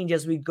change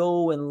as we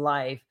go in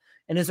life?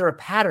 And is there a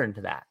pattern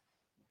to that?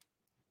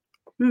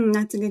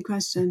 That's a good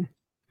question.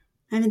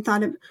 I haven't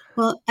thought of,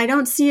 well, I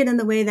don't see it in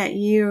the way that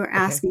you're Okay.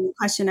 asking the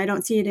question. I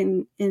don't see it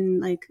in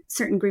like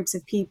certain groups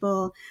of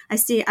people. I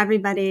see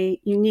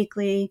everybody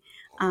uniquely,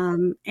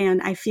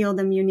 and I feel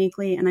them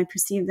uniquely and I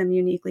perceive them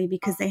uniquely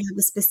because they have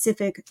a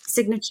specific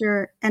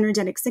signature,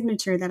 energetic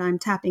signature that I'm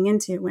tapping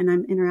into when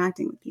I'm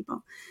interacting with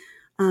people.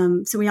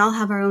 So we all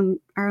have our own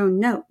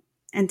note,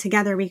 and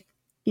together we,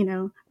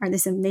 are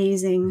this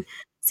amazing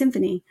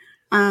symphony.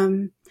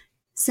 Um,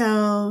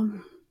 so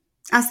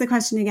ask the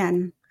question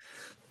again.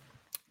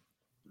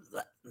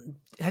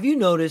 Have you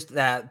noticed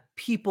that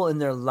people in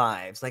their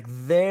lives, like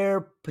their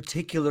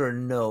particular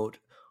note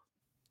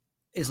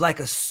is like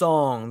a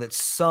song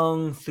that's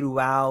sung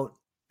throughout,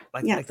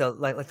 like Yes.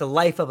 the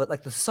life of it,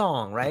 like the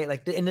song, right?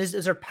 And is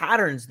there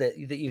patterns that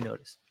you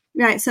notice?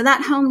 Right. So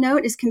that home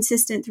note is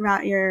consistent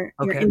throughout your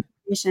Okay,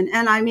 information.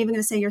 And I'm even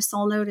going to say your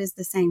soul note is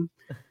the same.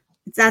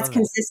 That's love it.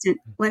 consistent.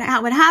 What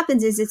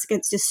happens is it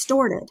gets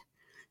distorted.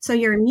 So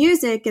your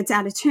music gets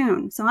out of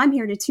tune. So I'm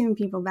here to tune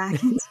people back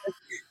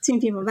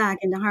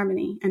into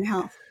harmony and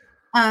health.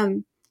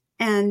 Um,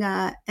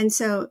 and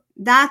so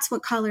that's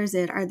what colors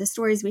it are the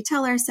stories we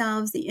tell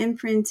ourselves, the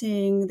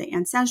imprinting, the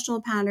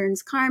ancestral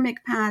patterns,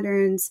 karmic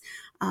patterns,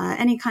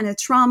 any kind of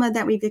trauma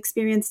that we've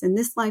experienced in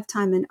this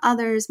lifetime and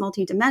others,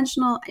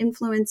 multidimensional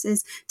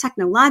influences,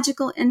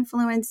 technological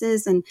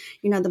influences, and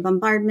the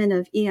bombardment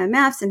of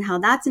EMFs and how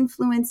that's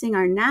influencing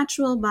our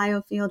natural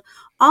biofield.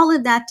 All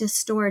of that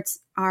distorts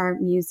our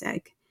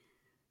music.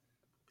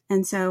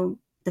 And so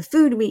the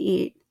food we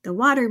eat, the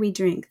water we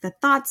drink, the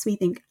thoughts we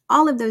think,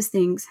 all of those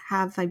things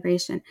have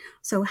vibration.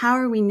 So how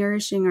are we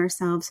nourishing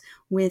ourselves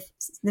with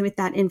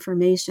that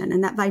information?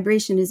 And that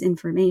vibration is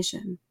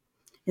information.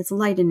 It's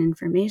light and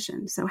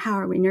information. So how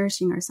are we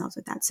nourishing ourselves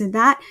with that? So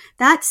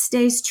that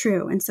stays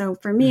true. And so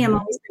for me, I'm Mm-hmm.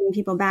 always bringing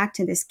people back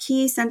to this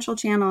key central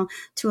channel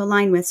to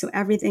align with, so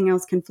everything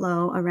else can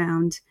flow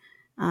around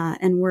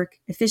and work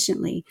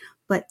efficiently.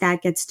 But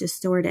that gets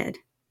distorted.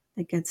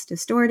 It gets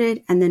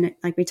distorted, and then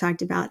like we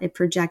talked about, it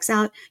projects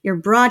out. You're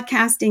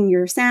broadcasting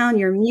your sound,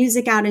 your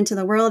music out into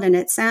the world, and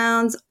it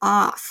sounds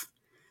off.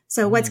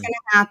 So what's Mm. going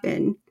to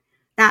happen?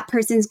 That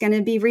person's going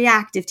to be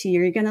reactive to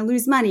you. You're going to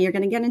lose money. You're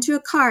going to get into a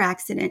car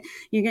accident.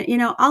 You're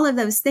going, all of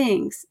those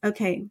things.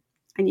 Okay,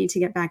 I need to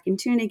get back in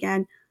tune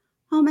again.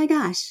 Oh my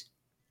gosh,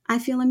 I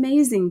feel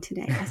amazing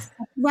today. I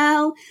slept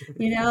well.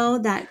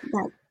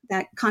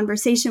 That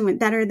conversation went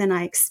better than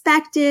I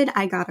expected.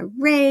 I got a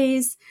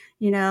raise.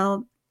 You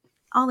know,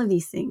 all of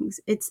these things.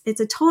 It's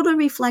a total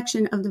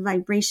reflection of the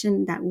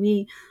vibration that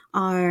we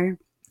are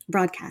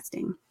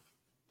broadcasting.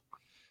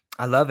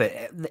 I love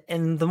it.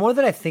 And the more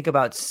that I think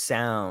about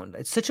sound,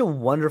 it's such a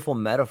wonderful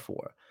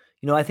metaphor.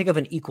 I think of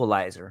an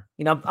equalizer.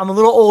 I'm a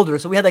little older,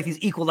 so we had like these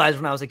equalizers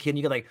when I was a kid. And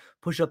you could like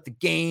push up the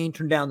gain,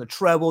 turn down the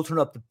treble, turn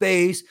up the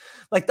bass.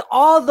 Like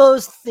all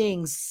those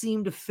things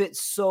seem to fit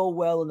so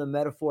well in the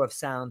metaphor of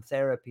sound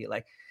therapy.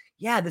 Like,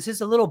 yeah, this is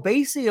a little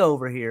bassy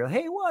over here.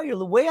 Hey, well,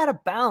 you're way out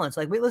of balance.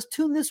 Like, wait, let's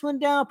tune this one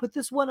down, put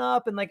this one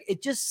up. And like,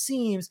 it just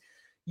seems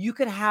you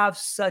could have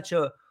such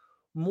a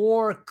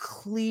more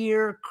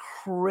clear,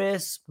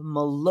 crisp,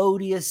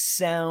 melodious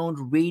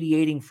sound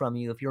radiating from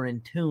you if you're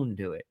in tune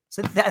to it.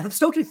 So I'm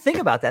stoked to think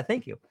about that.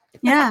 Thank you.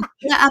 Yeah,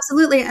 yeah,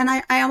 absolutely. And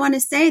I want to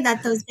say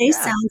that those bass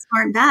Yeah. sounds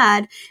aren't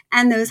bad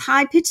and those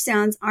high pitch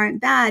sounds aren't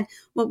bad.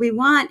 What we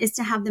want is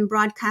to have them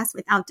broadcast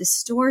without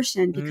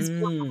distortion because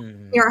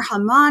we are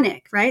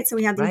harmonic, right? So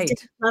we have these Right.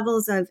 different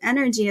levels of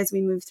energy as we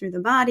move through the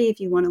body. If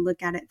you want to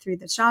look at it through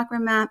the chakra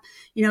map,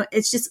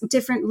 it's just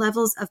different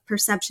levels of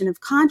perception of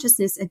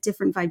consciousness at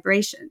different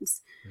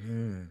vibrations.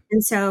 Mm.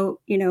 And so,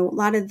 a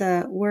lot of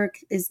the work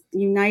is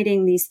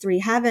uniting these three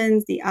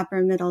heavens, the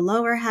upper, middle,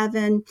 lower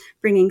heaven,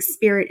 bringing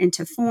spirit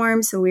into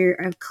form. So we're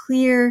a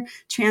clear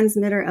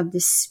transmitter of the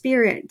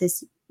spirit,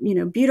 this,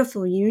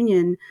 beautiful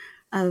union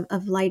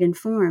of light and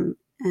form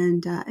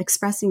and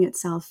expressing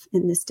itself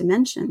in this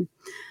dimension.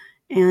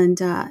 And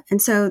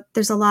so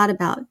there's a lot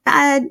about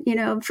bad,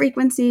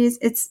 frequencies.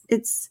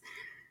 It's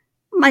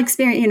my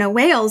experience,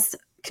 whales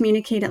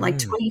communicate at like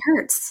Mm. 20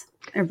 hertz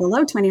or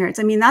below 20 hertz.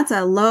 I mean, that's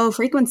a low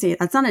frequency.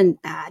 That's not a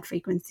bad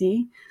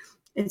frequency.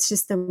 It's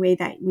just the way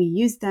that we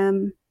use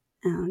them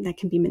that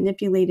can be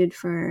manipulated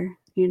for,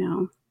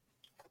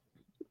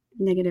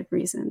 negative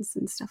reasons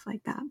and stuff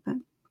like that. But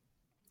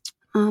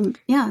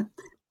yeah.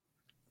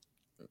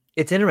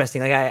 It's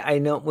interesting. Like I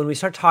know when we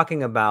start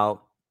talking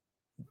about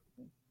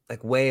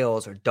like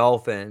whales or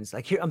dolphins,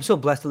 like here, I'm so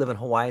blessed to live in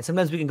Hawaii. And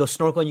sometimes we can go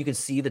snorkel and you can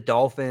see the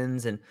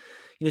dolphins. And,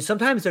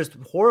 sometimes there's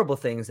horrible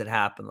things that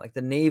happen. Like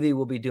the Navy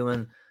will be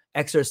doing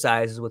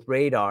exercises with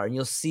radar and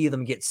you'll see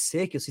them get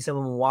sick. You'll see some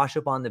of them wash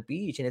up on the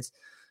beach. And it's,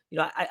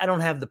 I don't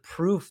have the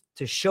proof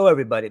to show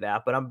everybody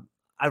that, but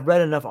I've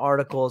read enough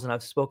articles and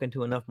I've spoken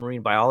to enough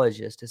marine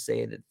biologists to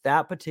say that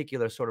that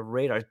particular sort of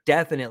radar is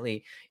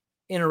definitely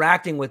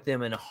interacting with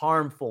them in a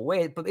harmful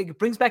way. But it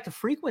brings back to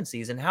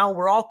frequencies and how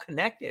we're all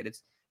connected.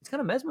 It's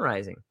kind of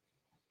mesmerizing.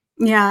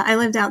 Yeah. I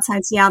lived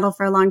outside Seattle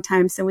for a long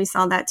time. So we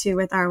saw that too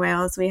with our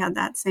whales. We had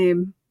that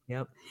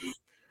Yep.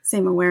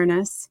 same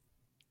awareness.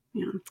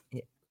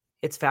 Yeah.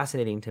 It's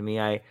fascinating to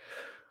me.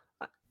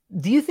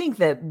 Do you think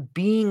that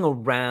being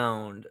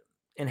around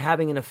and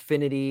having an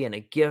affinity and a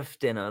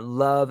gift and a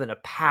love and a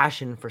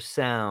passion for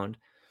sound,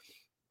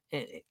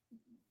 eh,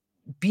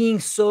 being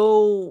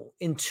so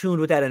in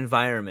tune with that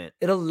environment,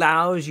 it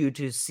allows you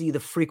to see the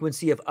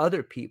frequency of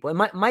other people? And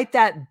might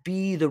that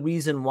be the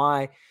reason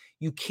why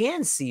you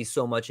can see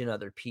so much in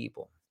other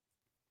people?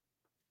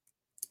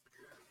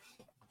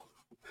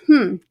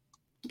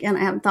 Again, I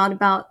haven't thought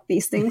about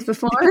these things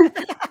before.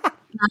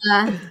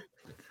 uh,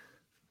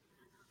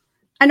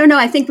 I don't know.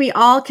 I think we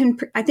all can.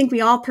 I think we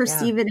all Yeah,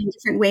 perceive it in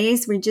different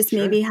ways. We just sure.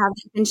 maybe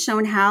haven't been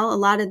shown how. A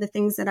lot of the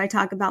things that I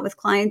talk about with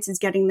clients is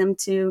getting them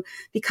to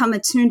become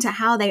attuned to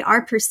how they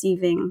are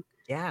perceiving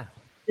Yeah.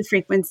 the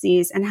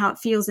frequencies and how it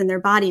feels in their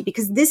body,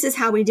 because this is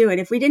how we do it.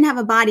 If we didn't have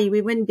a body,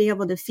 we wouldn't be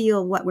able to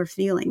feel what we're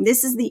feeling.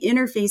 This is the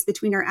interface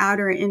between our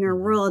outer and inner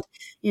Mhm. world,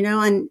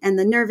 and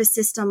the nervous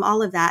system,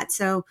 all of that.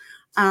 So,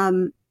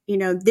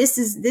 this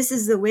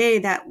is the way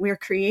that we're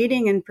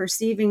creating and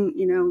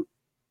perceiving,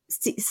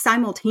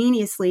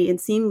 simultaneously and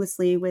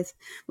seamlessly with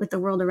the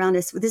world around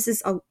us.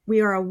 We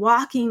are a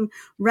walking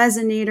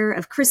resonator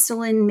of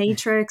crystalline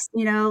matrix,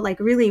 like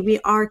really we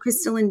are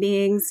crystalline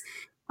beings,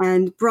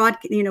 and broad,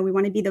 we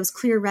want to be those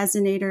clear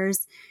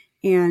resonators,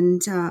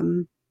 and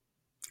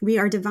we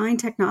are divine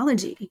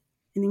technology.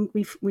 I think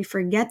we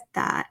forget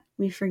that.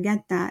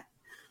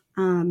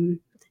 Um,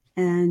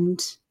 and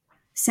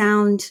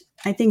sound,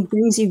 I think,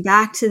 brings you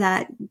back to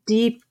that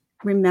deep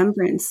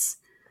remembrance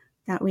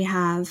that we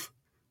have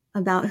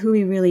about who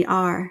we really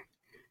are,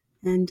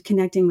 and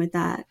connecting with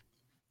that.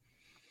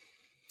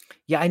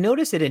 Yeah, I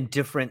notice it in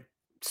different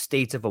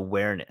states of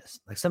awareness.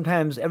 Like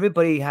sometimes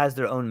everybody has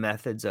their own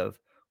methods of,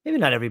 maybe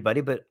not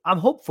everybody, but I'm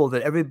hopeful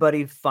that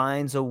everybody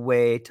finds a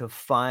way to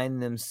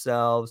find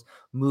themselves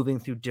moving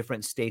through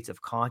different states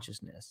of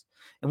consciousness.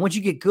 And once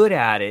you get good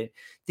at it,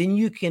 then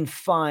you can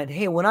find,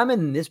 hey, when I'm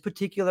in this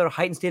particular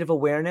heightened state of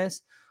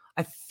awareness,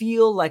 I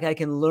feel like I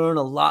can learn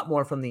a lot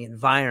more from the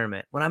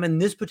environment. When I'm in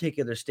this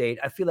particular state,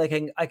 I feel like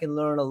I can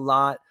learn a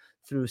lot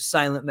through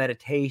silent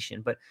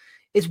meditation. But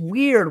it's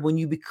weird when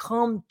you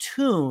become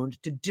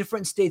tuned to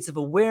different states of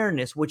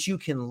awareness, what you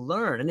can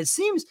learn. And it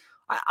seems,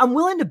 I'm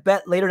willing to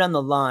bet later down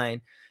the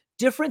line,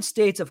 different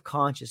states of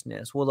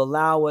consciousness will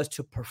allow us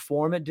to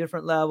perform at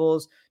different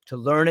levels, to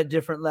learn at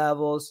different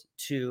levels,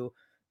 to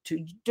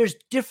there's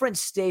different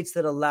states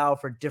that allow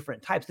for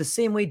different types, the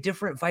same way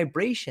different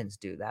vibrations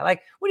do that.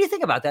 Like, what do you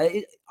think about that?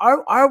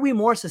 Are we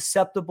more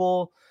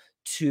susceptible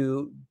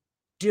to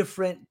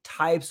different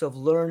types of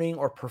learning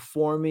or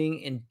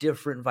performing in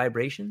different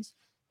vibrations?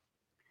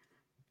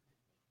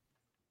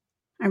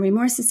 Are we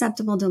more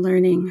susceptible to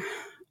learning?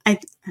 I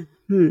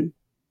hmm.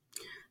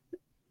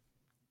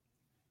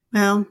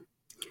 Well,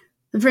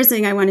 the first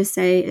thing I want to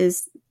say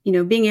is,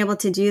 being able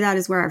to do that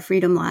is where our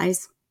freedom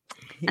lies.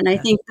 And I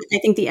Yeah.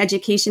 think the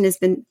education has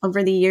been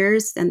over the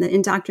years, and the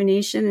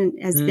indoctrination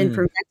has been Mm,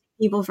 preventing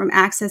people from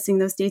accessing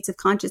those states of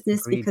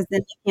consciousness, agreed. because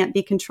then they can't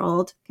be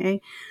controlled.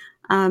 Okay.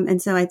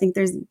 And so I think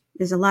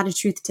there's a lot of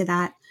truth to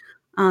that.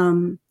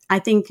 I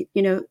think,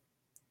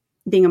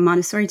 being a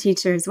Montessori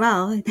teacher as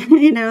well,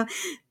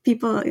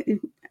 people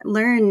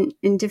learn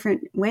in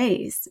different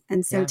ways.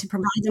 And so Yeah. to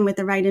provide them with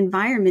the right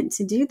environment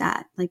to do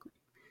that, like,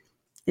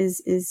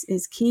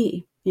 is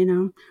key,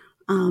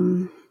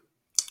 Um,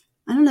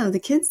 I don't know, the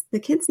kids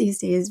these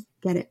days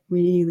get it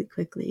really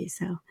quickly,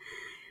 so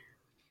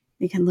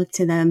we can look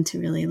to them to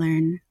really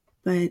learn.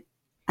 But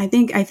I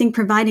think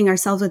providing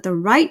ourselves with the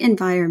right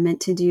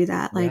environment to do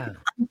that, like, Yeah.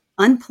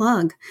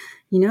 unplug,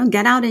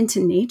 get out into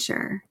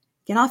nature,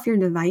 get off your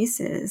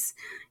devices,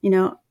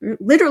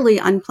 literally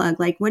unplug.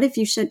 Like, what if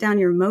you shut down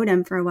your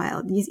modem for a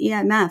while? These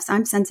EMFs,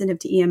 I'm sensitive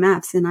to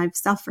EMFs, and I've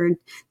suffered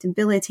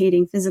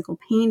debilitating physical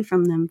pain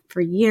from them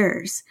for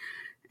years.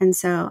 And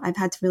so I've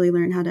had to really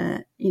learn how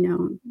to,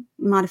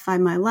 modify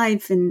my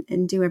life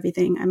and do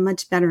everything. I'm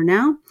much better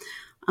now.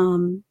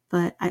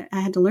 But I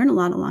had to learn a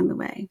lot along the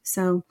way.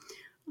 So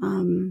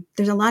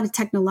there's a lot of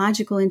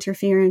technological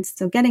interference.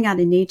 So getting out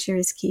in nature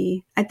is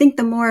key. I think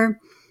the more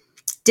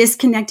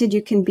disconnected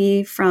you can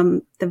be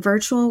from the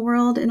virtual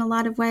world in a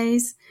lot of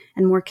ways,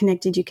 and more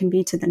connected you can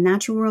be to the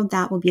natural world,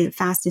 that will be the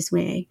fastest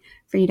way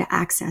for you to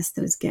access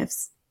those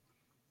gifts.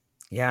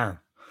 Yeah.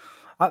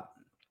 I,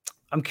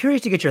 I'm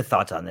curious to get your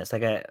thoughts on this.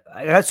 Like, I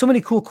got so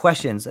many cool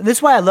questions. And this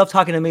is why I love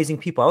talking to amazing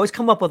people. I always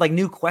come up with like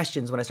new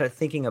questions when I start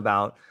thinking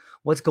about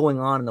what's going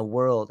on in the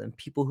world and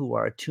people who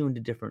are attuned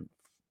to different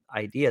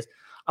ideas.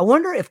 I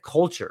wonder if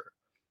culture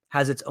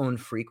has its own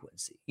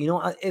frequency.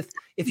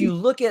 If you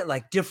look at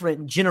like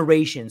different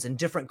generations and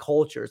different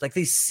cultures, like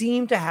they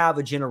seem to have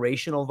a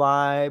generational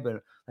vibe, and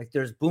like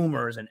there's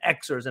boomers and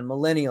Xers and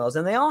millennials,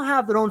 and they all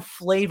have their own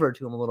flavor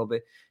to them a little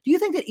bit. Do you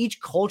think that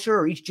each culture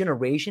or each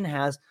generation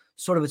has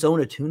sort of its own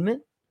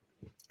attunement?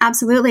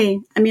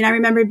 Absolutely. I mean, I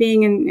remember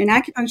being in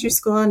acupuncture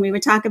school, and we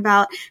would talk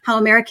about how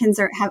Americans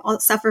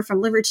suffer from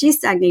liver cheese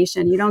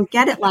stagnation. You don't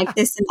get it like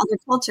this in other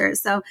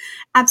cultures. So,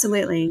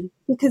 absolutely,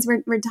 because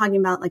we're talking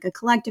about like a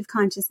collective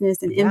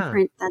consciousness and Yeah.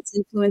 imprint that's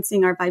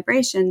influencing our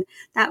vibration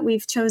that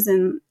we've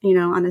chosen,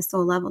 on a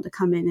soul level to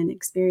come in and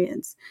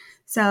experience.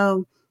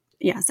 So,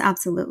 Yes,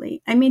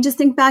 absolutely. I mean, just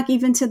think back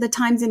even to the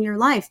times in your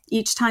life.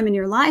 Each time in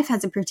your life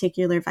has a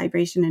particular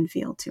vibration and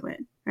feel to it,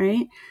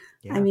 right?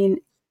 I Yeah. mean,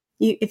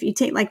 if you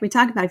take, like we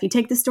talked about, if you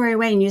take the story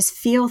away and you just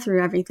feel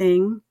through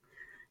everything,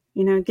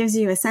 it gives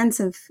you a sense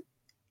of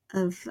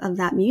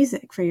that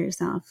music for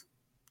yourself.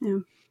 Yeah.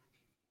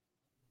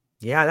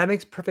 Yeah, that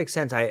makes perfect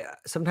sense.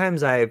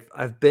 Sometimes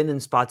I've been in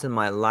spots in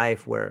my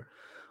life where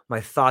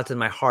my thoughts and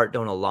my heart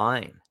don't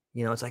align.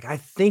 It's like I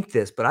think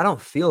this, but I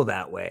don't feel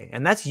that way.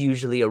 And that's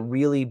usually a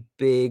really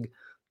big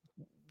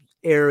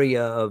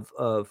area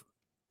of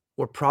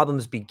where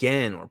problems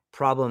begin, or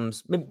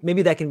problems.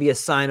 Maybe that can be a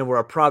sign of where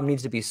a problem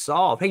needs to be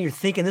solved. Hey, you're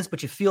thinking this,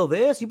 but you feel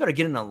this. You better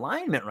get in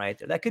alignment right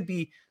there. That could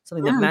be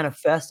something that Yeah.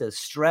 manifests as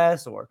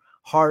stress or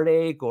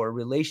heartache or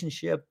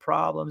relationship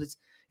problems.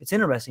 It's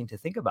interesting to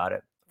think about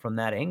it from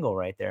that angle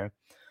right there.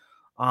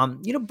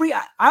 Bree,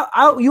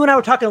 you and I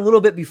were talking a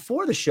little bit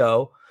before the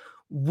show.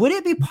 Would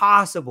it be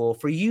possible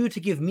for you to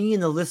give me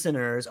and the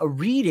listeners a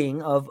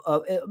reading of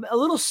a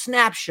little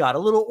snapshot, a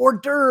little hors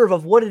d'oeuvre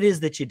of what it is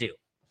that you do?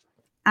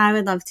 I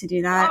would love to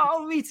do that.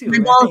 Oh, me too, My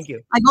man. balls, Thank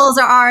you. my balls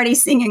are already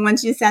singing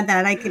once you said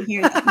that. I could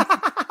hear them.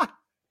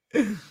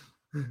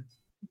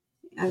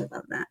 I would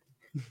love that.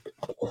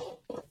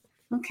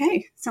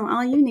 Okay, so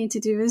all you need to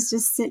do is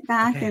just sit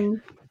back Okay.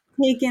 and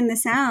take in the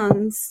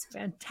sounds.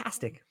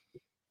 Fantastic.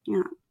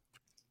 Yeah.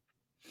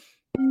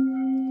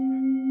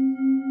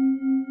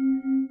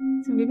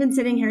 So we've been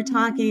sitting here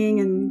talking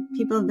and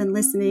people have been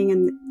listening,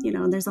 and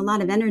there's a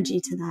lot of energy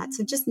to that.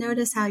 So just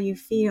notice how you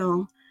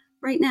feel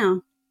right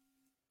now.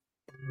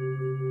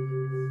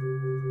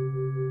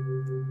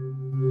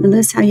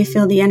 Notice how you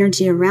feel the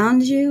energy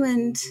around you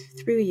and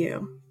through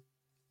you.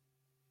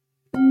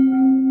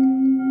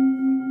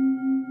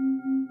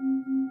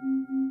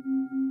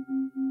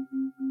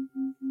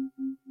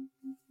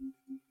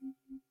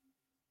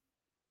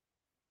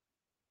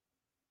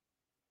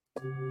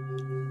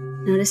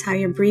 Notice how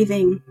you're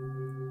breathing,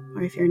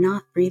 or if you're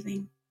not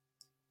breathing.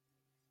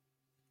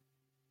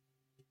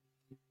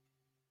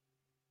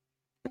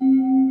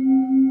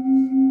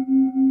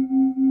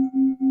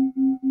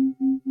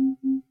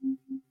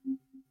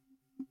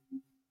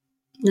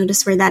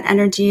 Notice where that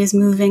energy is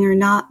moving or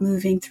not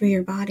moving through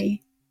your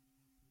body.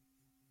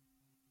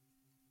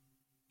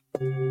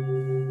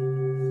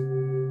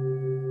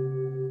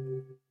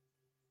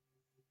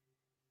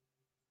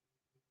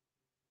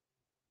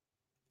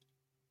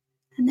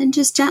 And then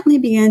just gently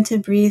begin to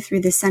breathe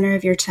through the center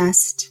of your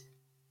chest.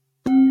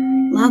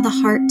 Allow the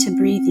heart to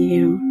breathe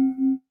you.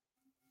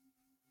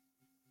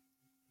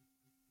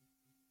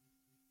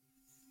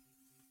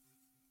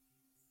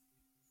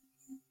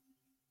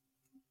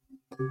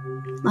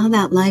 Allow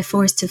that life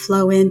force to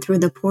flow in through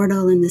the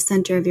portal in the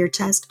center of your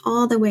chest,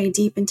 all the way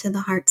deep into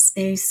the heart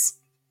space.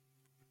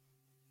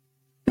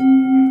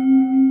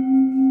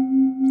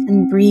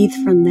 And breathe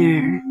from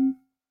there.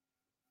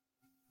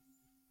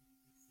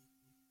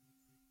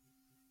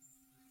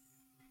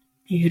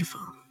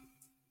 Beautiful.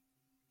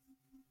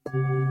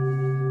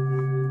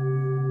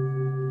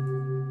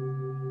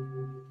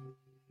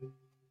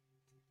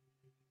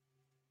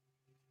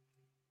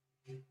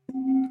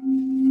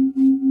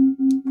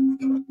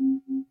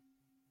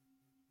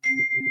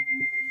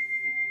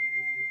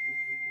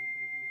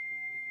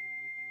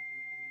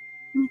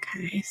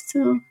 Okay,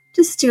 so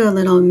just do a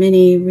little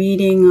mini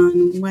reading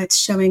on what's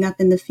showing up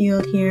in the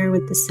field here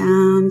with the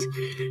sound.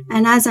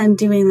 And as I'm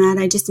doing that,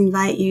 I just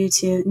invite you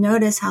to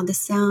notice how the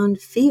sound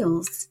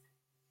feels,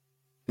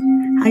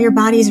 how your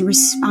body's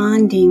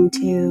responding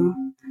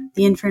to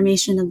the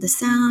information of the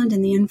sound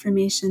and the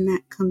information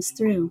that comes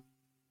through.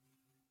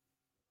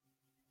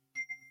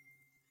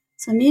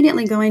 So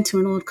immediately going to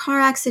an old car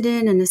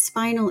accident and a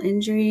spinal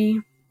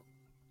injury.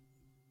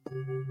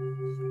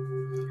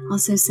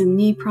 Also some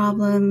knee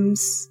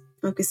problems,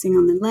 focusing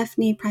on the left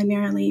knee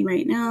primarily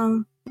right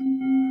now.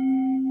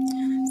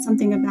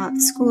 Something about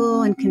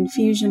school and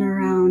confusion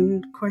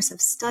around course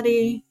of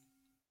study.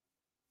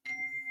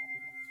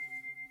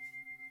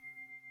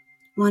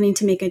 Wanting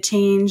to make a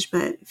change,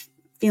 but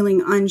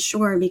feeling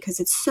unsure because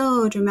it's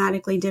so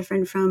dramatically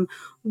different from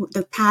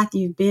the path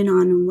you've been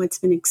on and what's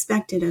been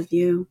expected of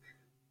you.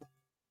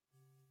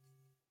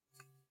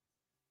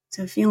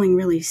 So feeling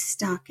really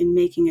stuck and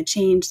making a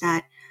change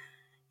that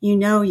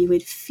you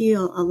would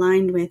feel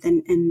aligned with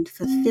and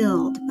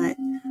fulfilled, but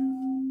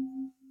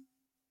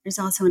there's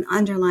also an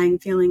underlying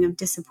feeling of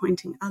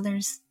disappointing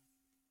others.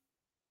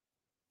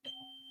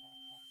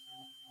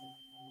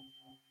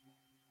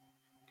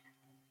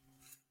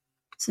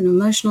 It's an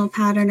emotional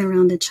pattern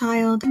around a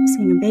child,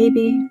 seeing a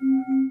baby,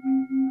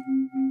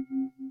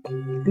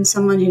 and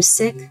someone who's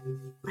sick.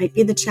 Might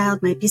be the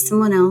child, might be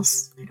someone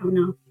else. I don't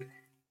know.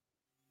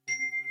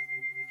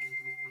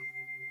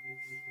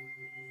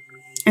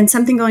 And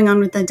something going on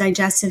with the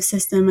digestive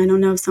system. I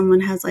don't know if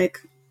someone has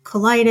like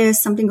colitis,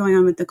 something going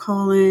on with the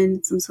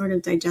colon, some sort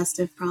of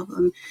digestive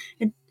problem.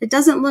 It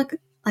doesn't look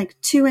like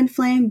too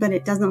inflamed, but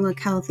it doesn't look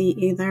healthy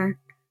either.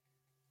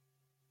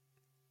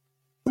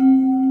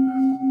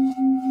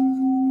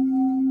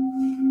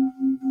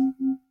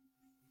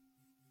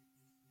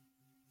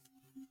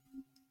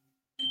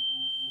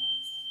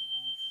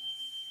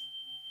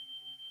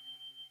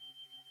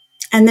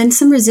 And then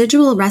some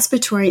residual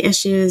respiratory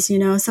issues.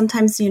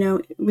 Sometimes,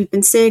 we've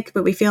been sick,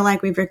 but we feel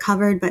like we've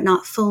recovered, but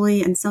not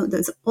fully. And so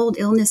those old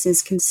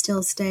illnesses can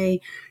still stay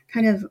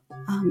kind of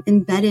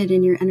embedded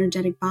in your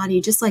energetic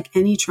body, just like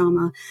any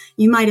trauma.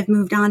 You might have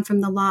moved on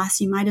from the loss.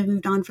 You might have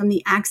moved on from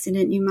the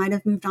accident. You might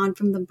have moved on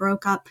from the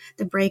breakup,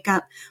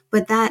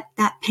 but that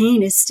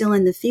pain is still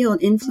in the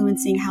field,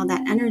 influencing how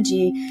that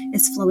energy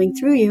is flowing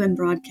through you and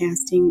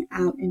broadcasting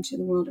out into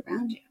the world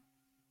around you.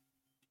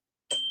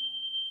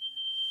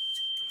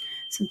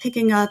 So I'm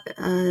picking up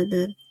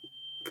the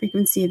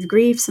frequency of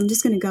grief. So I'm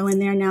just going to go in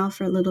there now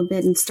for a little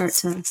bit and start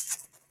to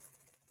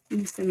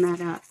loosen that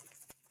up.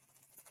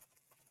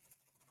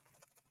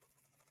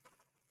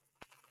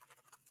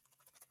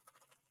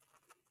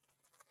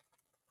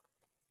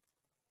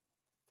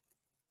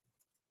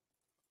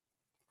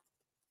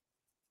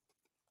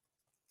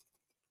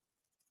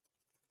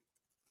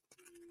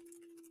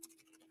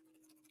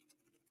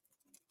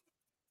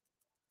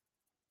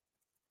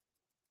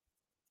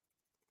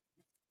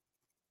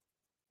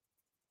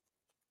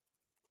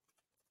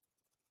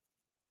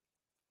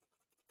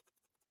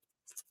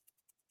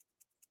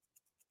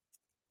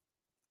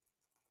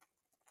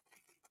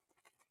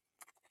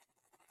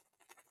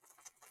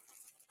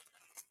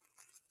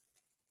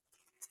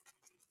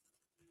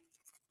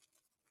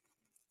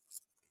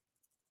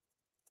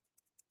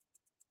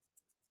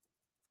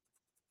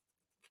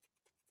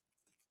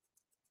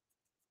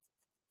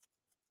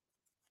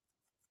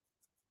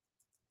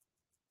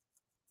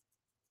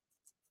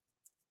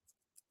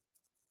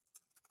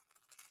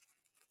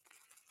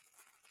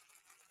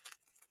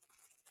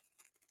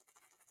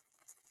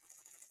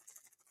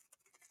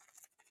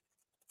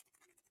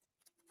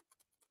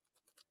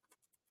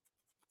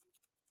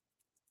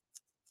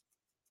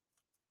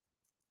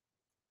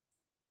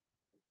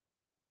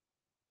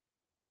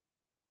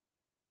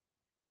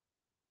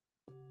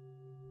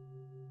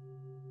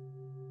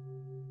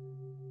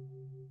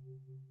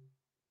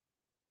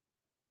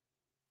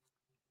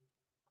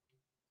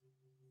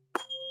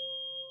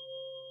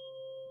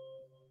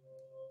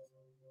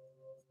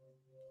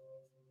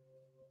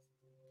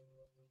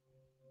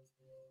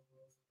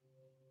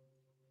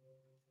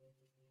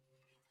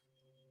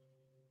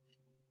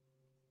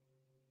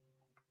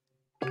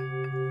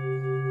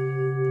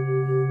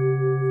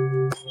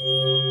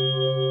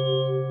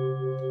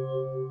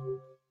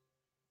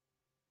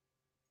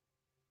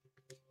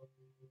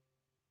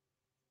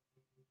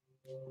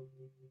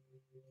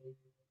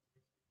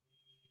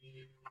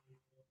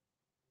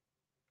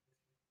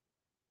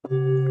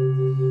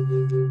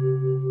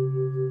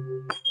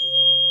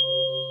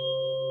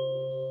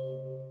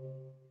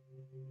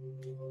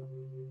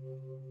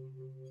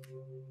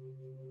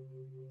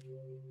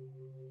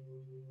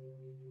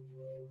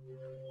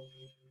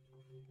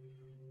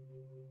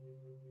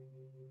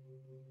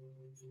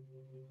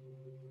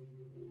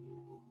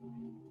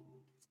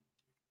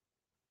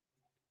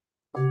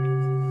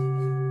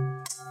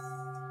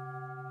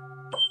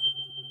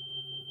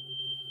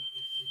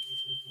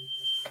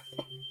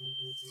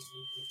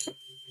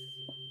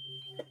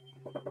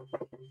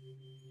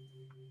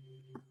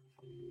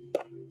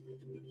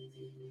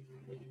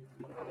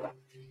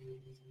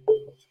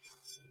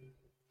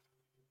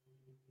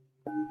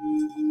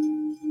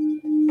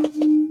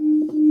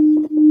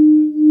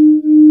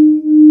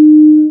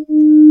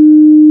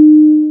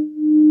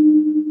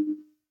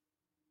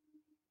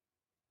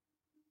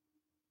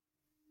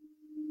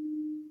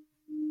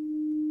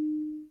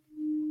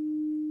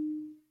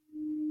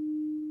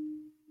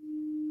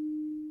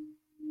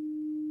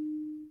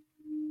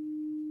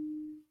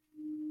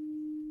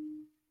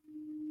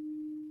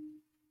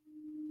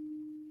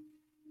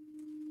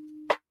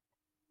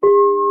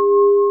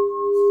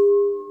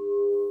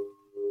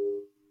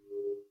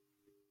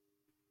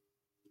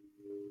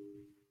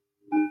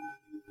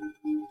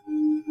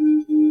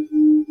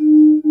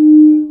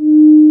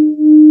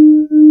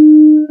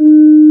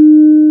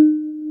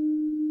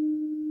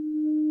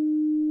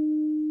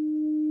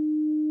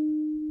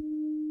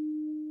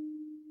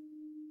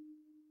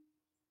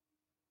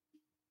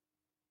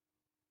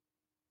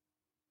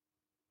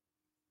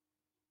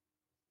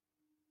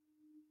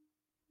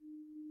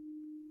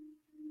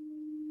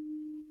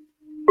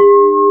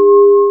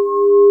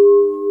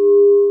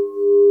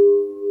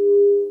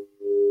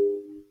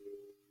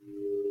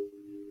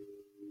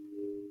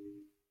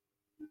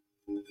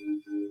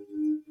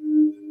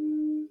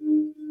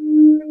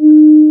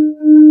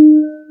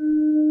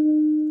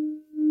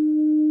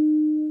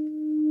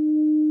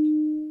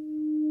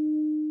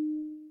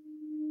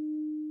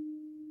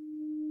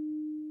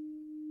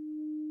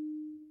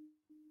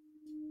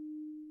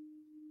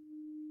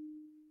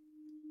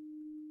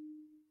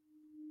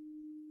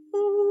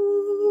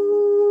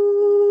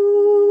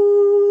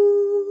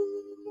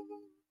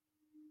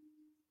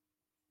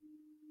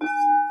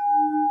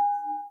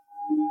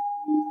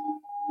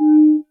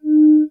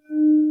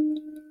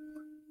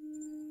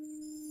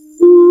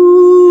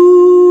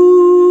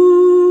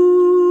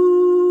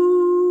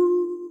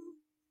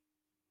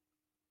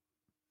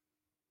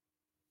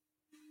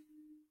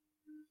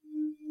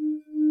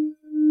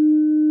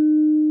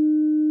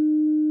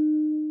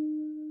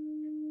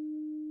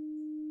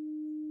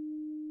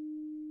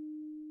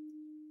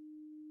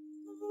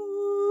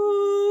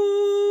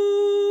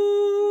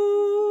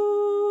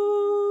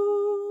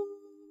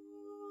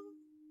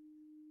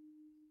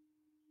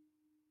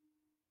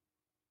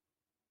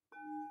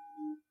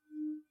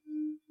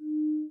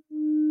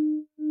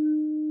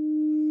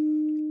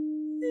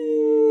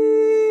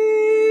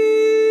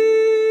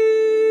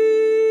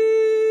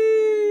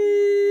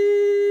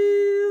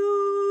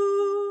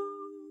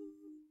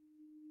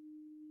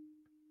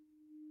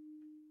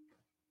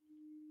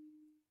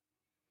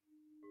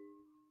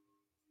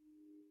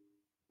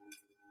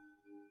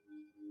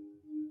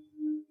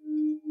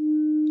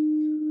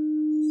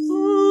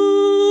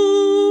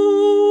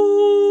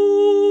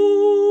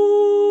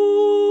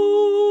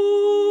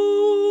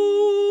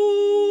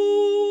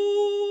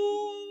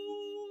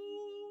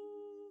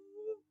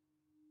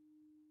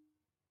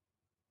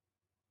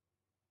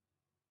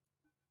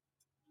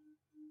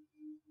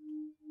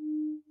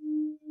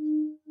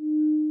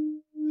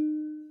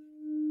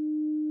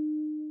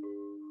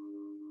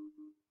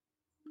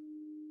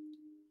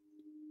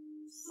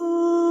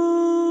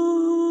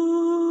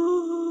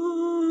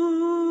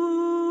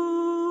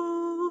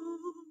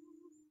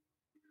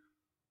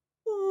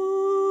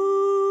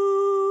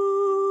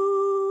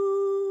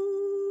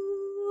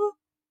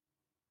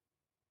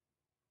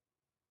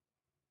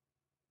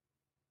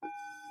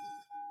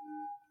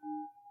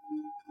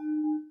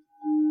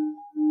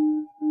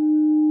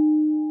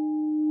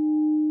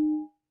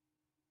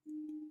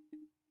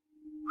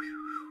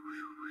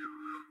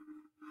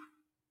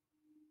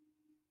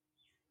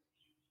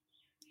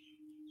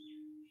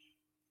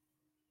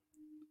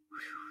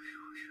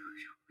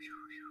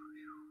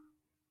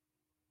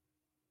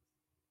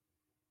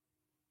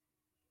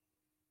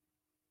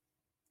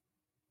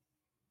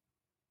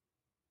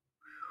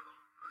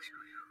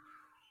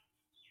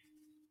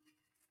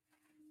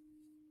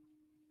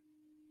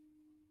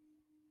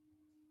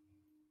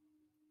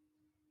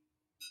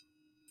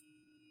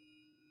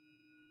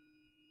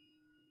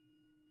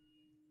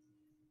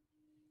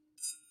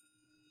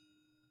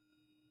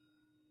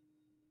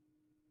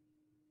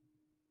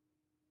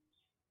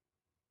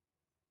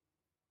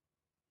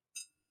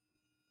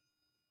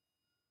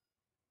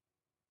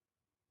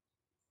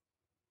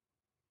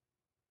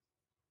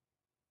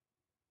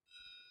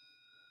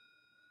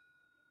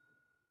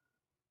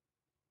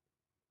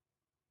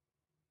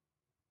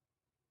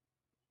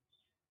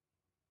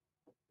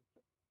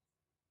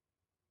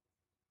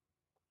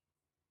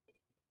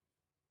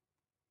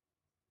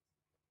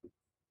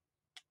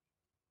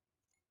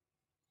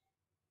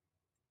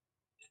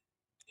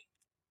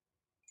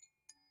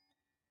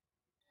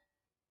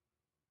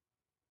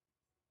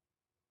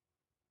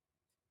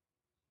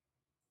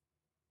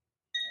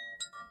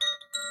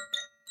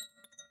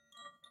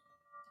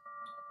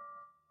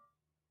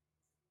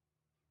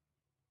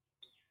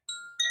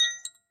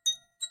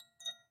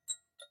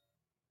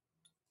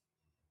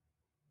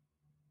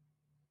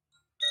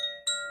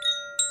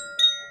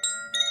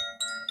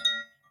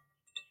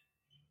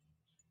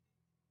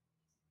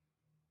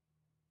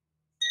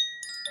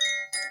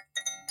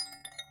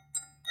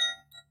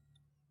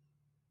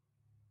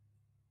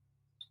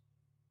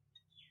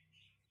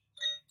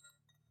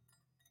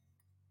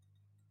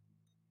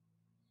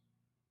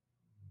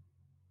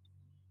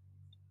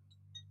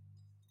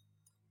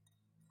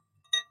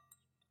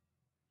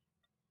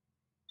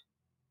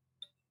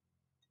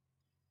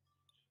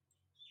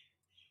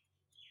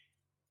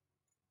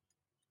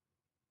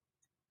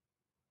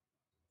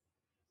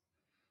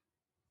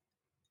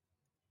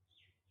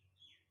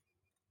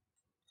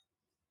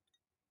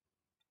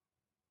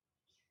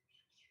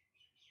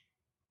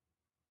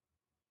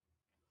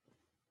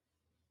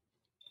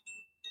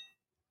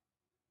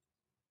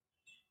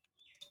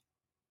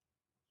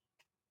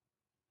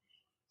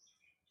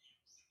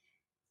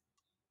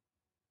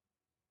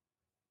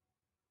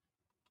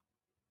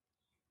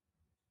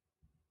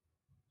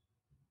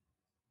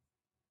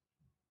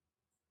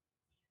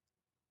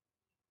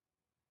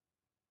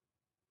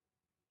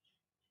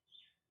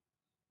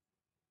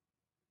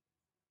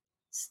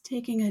 Just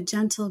taking a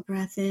gentle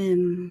breath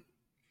in.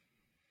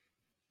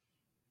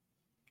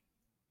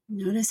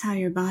 Notice how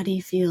your body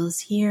feels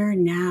here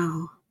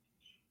now.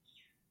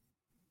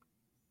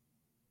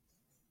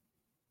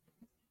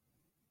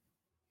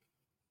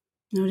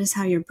 Notice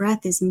how your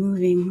breath is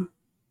moving.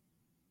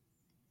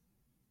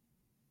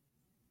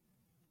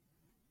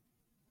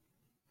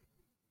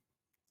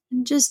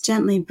 And just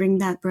gently bring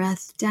that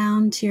breath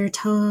down to your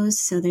toes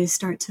so they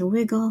start to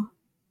wiggle.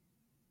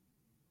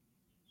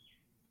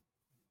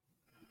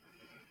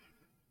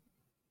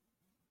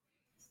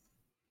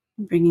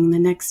 Bringing the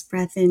next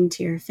breath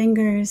into your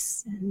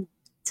fingers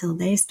until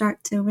they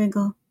start to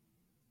wiggle.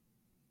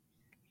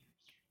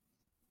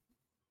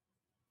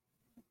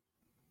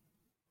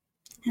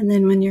 And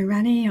then when you're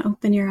ready,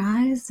 open your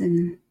eyes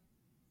and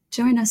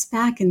join us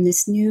back in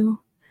this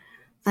new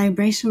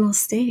vibrational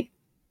state.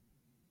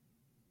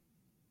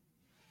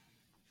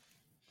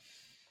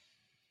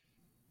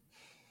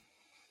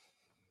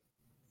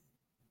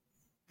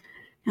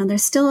 Now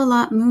there's still a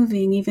lot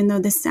moving even though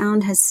the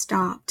sound has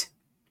stopped.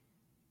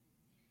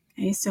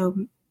 Okay,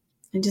 so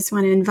I just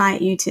want to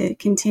invite you to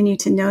continue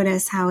to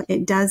notice how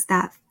it does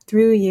that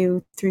through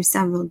you through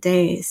several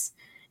days,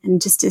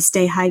 and just to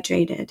stay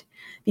hydrated,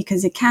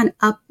 because it can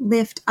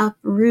uplift,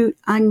 uproot,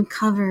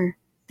 uncover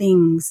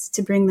things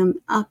to bring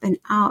them up and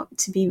out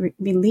to be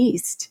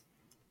released.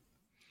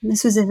 And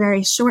this was a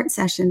very short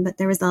session, but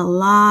there was a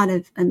lot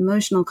of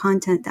emotional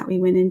content that we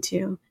went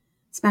into,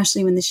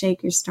 especially when the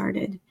shakers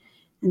started.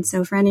 And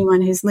so for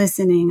anyone who's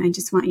listening, I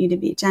just want you to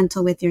be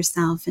gentle with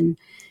yourself. And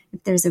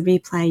if there's a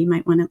replay, you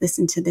might want to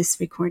listen to this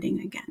recording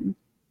again.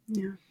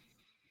 Yeah.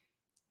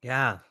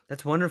 Yeah,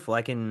 that's wonderful.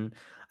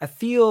 I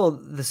feel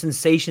the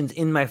sensations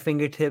in my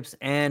fingertips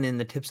and in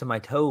the tips of my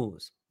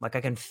toes. Like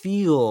I can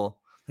feel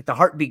like the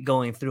heartbeat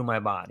going through my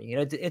body. You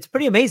know, it's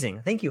pretty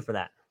amazing. Thank you for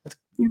that. That's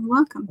You're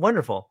welcome.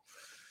 wonderful.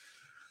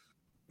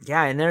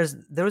 Yeah, and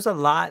there was a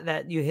lot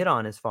that you hit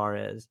on as far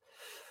as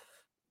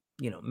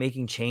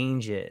making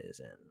changes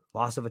and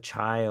loss of a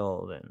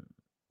child, and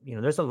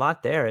there's a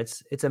lot there.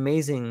 It's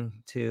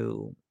amazing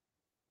to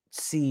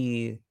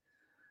see,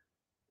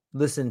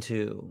 listen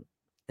to,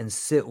 and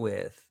sit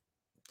with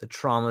the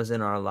traumas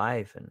in our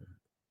life,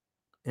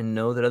 and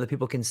know that other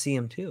people can see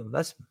them too.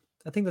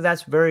 I think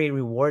that's very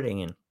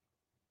rewarding,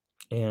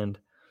 and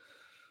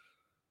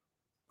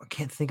I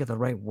can't think of the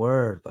right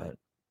word, but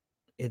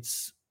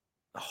it's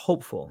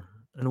hopeful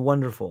and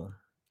wonderful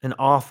and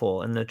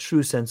awful in the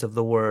true sense of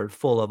the word,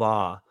 full of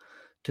awe,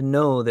 to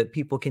know that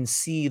people can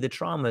see the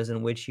traumas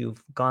in which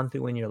you've gone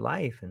through in your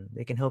life, and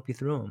they can help you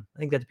through them. I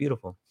think that's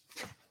beautiful.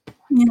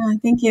 Yeah,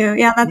 thank you.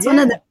 Yeah, that's one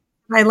of the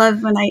I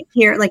love when I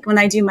hear, like when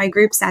I do my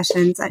group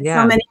sessions, so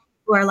many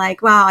people are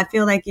like, wow, I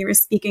feel like you were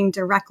speaking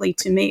directly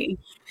to me.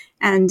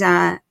 And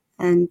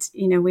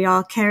we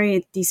all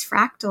carry these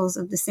fractals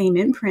of the same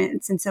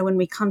imprints. And so when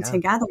we come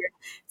together,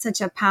 it's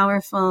such a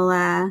powerful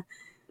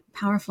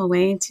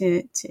way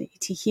to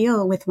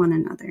heal with one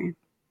another.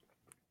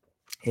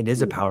 It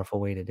is a powerful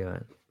way to do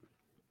it.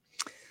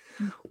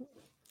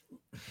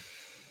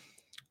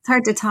 It's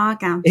hard to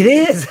talk out. It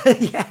is.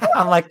 Yeah.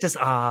 I'm like, just,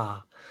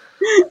 I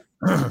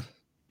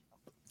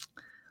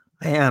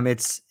am.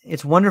 It's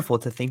wonderful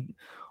to think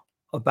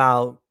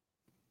about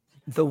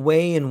the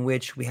way in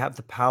which we have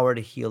the power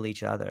to heal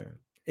each other.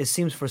 It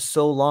seems for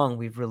so long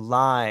we've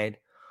relied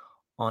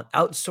on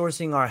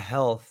outsourcing our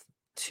health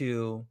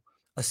to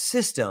a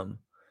system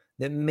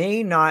that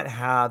may not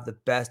have the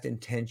best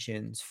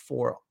intentions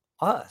for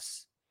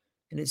us.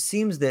 And it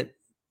seems that,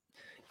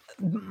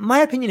 my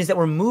opinion is that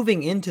we're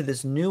moving into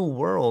this new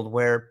world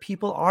where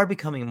people are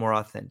becoming more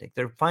authentic.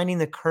 They're finding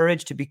the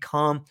courage to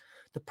become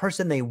the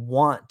person they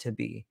want to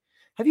be.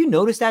 Have you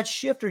noticed that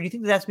shift, or do you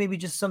think that's maybe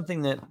just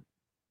something that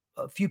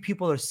a few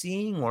people are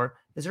seeing, or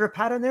is there a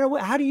pattern there?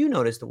 How do you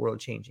notice the world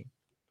changing?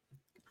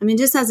 I mean,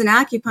 just as an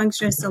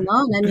acupuncturist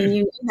alone, I mean,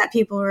 you knew that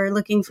people were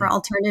looking for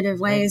alternative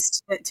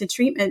ways to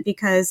treatment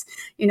because,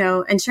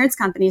 insurance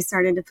companies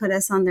started to put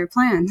us on their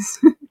plans.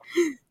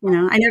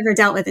 I never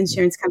dealt with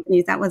insurance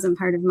companies. That wasn't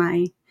part of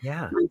my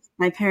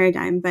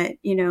paradigm. But,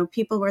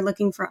 people were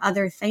looking for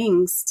other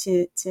things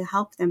to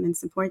help them and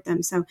support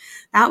them. So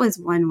that was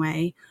one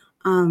way.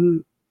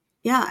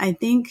 I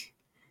think,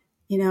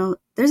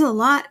 there's a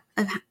lot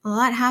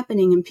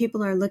happening, and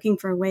people are looking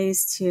for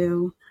ways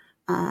to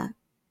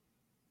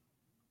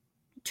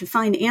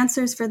find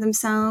answers for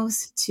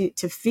themselves,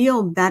 to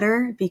feel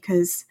better,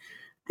 because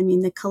I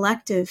mean, the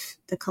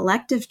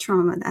collective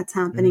trauma that's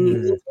happening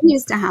and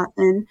continues to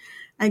happen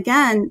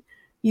again,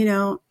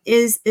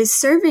 is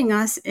serving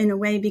us in a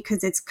way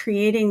because it's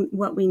creating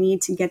what we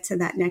need to get to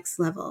that next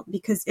level.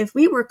 Because if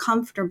we were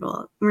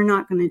comfortable, we're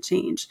not going to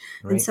change.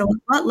 Right. And so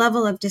what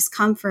level of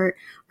discomfort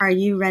are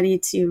you ready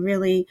to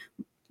really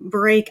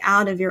break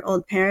out of your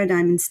old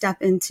paradigm and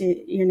step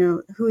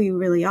into, who you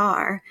really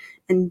are,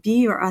 and be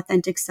your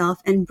authentic self,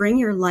 and bring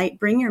your light,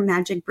 bring your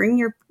magic, bring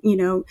your,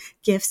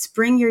 gifts,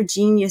 bring your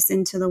genius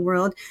into the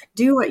world,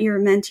 do what you're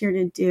meant here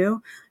to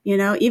do,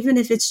 even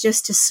if it's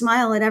just to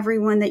smile at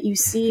everyone that you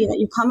see, that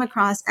you come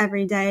across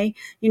every day.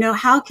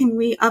 How can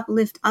we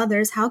uplift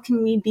others? How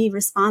can we be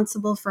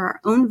responsible for our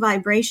own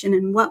vibration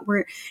and what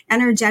we're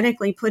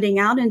energetically putting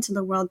out into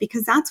the world?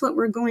 Because that's what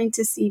we're going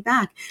to see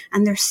back.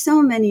 And there's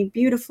so many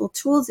beautiful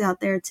tools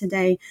out there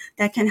today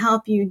that can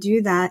help you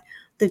do that.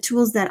 The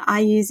tools that I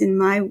use in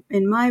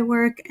my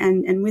work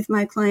and with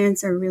my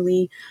clients are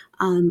really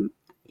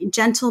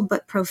gentle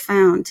but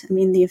profound. I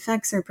mean, the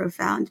effects are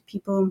profound.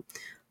 People,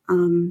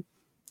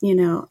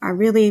 are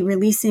really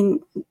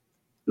releasing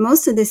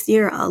most of this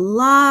year a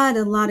lot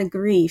of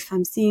grief.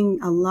 I'm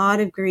seeing a lot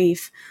of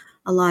grief,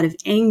 a lot of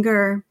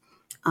anger,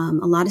 a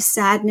lot of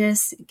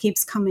sadness. It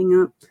keeps coming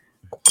up,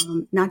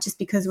 not just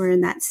because we're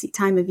in that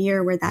time of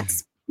year where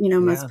that's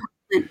most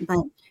prevalent, but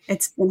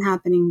it's been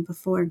happening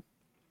before.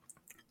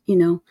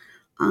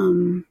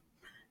 I'll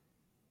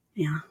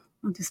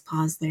just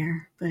pause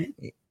there. But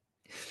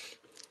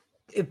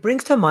it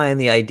brings to mind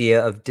the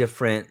idea of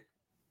different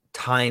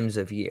times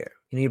of year.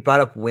 You brought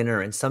up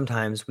winter, and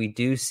sometimes we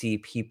do see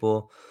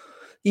people,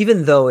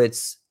 even though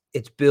it's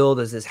billed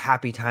as this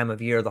happy time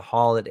of year, the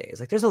holidays,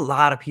 like there's a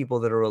lot of people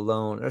that are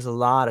alone. There's a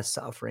lot of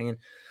suffering. And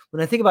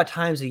when I think about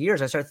times of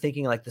years, I start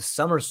thinking like the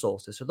summer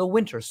solstice or the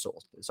winter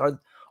solstice.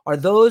 Are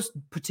those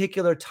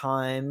particular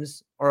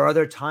times, or are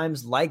there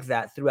times like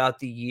that throughout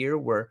the year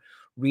where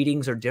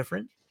readings are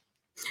different?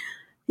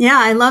 Yeah,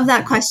 I love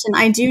that question.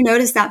 I do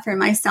notice that for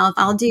myself.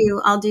 I'll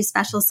do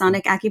special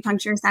sonic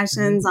acupuncture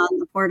sessions on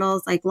the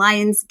portals like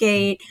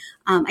Lionsgate.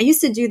 I used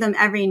to do them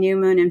every new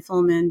moon and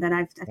full moon, but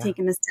I've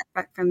taken a step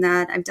back from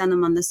that. I've done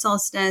them on the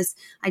solstice.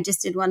 I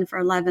just did one for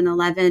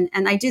 11/11,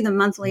 and I do them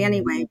monthly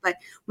anyway. But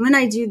when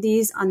I do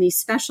these on these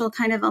special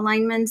kind of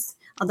alignments,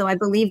 although I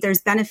believe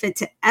there's benefit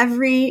to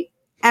every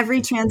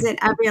transit,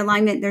 every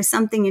alignment, there's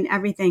something in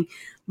everything.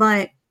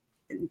 But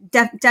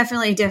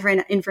definitely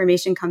different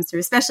information comes through,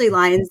 especially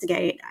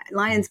Lionsgate.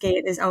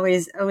 Lionsgate is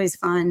always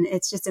fun.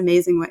 It's just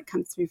amazing what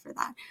comes through for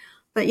that.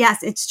 But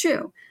yes, it's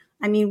true.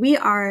 I mean, we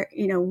are,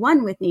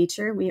 one with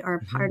nature. We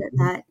are part of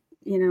that,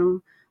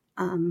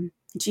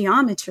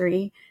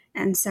 geometry.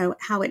 And so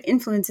how it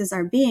influences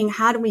our being,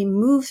 how do we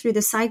move through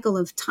the cycle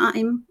of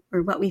time,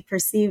 or what we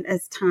perceive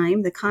as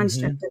time, the Mm-hmm.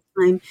 construct of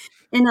time,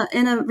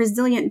 in a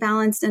resilient,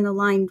 balanced, and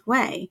aligned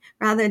way,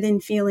 rather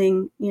than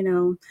feeling,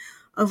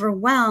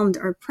 overwhelmed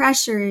or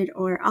pressured,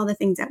 or all the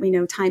things that we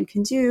know time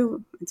can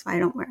do. That's why I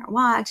don't wear a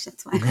watch.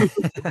 That's why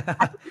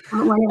I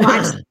don't want to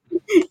watch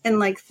in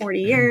like 40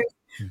 years.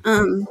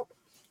 Um,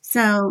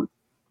 so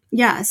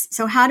yes.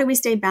 So how do we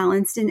stay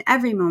balanced in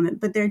every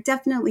moment? But there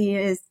definitely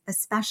is a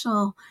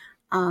special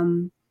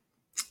um,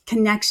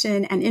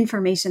 connection and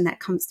information that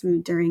comes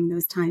through during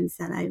those times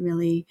that I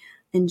really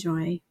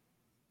enjoy.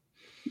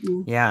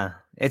 Yeah. Yeah,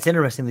 it's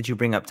interesting that you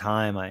bring up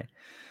time.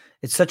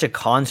 It's such a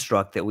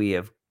construct that we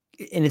have,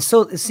 and it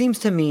seems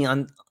to me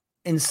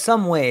in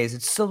some ways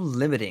it's so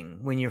limiting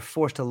when you're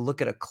forced to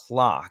look at a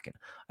clock and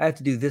I have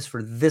to do this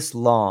for this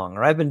long,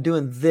 or I've been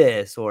doing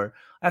this, or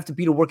I have to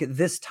be to work at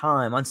this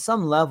time. On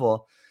some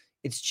level,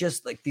 it's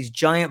just like these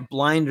giant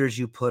blinders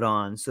you put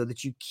on so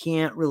that you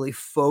can't really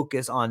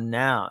focus on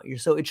now.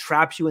 It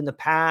traps you in the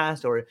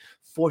past, or it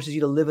forces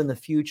you to live in the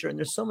future. And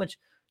there's so much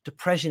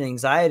depression,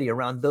 anxiety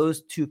around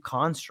those two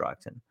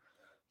constructs. And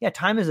yeah,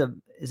 time is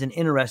an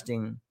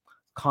interesting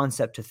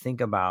concept to think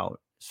about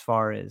as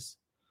far as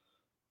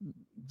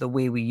the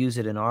way we use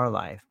it in our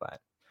life. But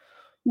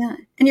Yeah.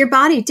 And your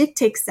body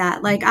dictates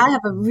that. Like, I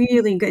have a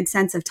really good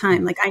sense of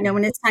time. Like, I know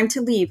when it's time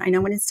to leave. I know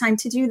when it's time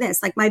to do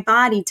this. Like, my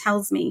body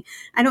tells me.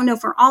 I don't know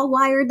if we're all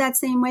wired that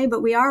same way,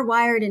 but we are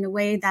wired in a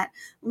way that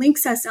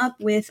links us up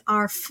with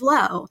our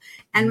flow.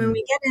 And when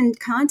we get in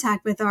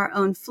contact with our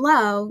own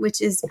flow,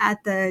 which is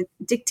at the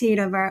dictate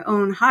of our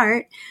own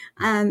heart,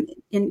 and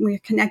we're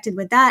connected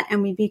with that,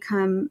 and we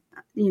become,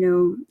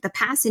 the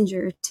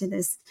passenger to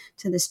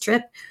this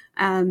trip,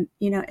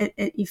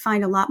 you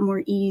find a lot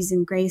more ease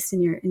and grace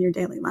in your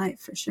daily life,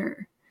 for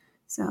sure.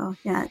 So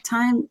yeah,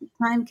 time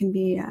can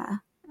be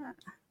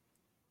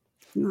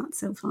not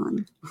so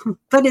fun,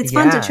 but it's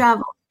fun to yeah,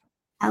 travel.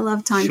 I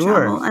love time sure.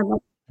 travel. I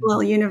love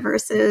parallel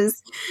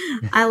universes.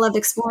 I love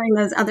exploring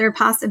those other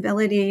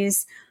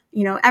possibilities.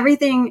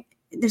 Everything.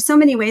 There's so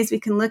many ways we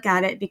can look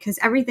at it, because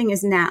everything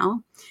is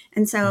now,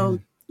 and so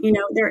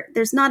Mhm.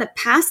 there's not a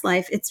past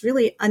life. It's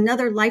really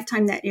another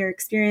lifetime that you're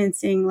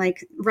experiencing,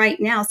 like right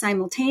now,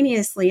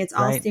 simultaneously. It's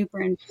all Right. super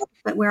intense,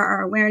 but where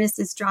our awareness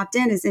is dropped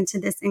in is into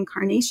this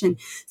incarnation.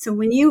 So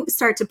when you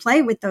start to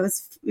play with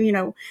those,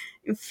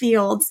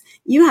 fields,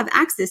 you have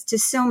access to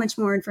so much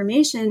more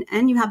information,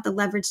 and you have the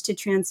leverage to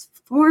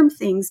transform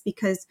things,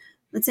 because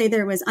let's say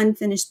there was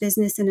unfinished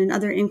business in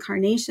another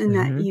incarnation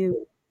that Hmm.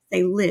 you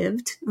they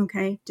lived,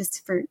 okay,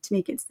 just to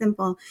make it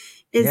simple,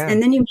 Yeah.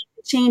 and then you make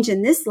the change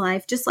in this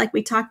life, just like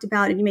we talked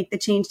about. If you make the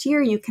change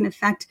here, you can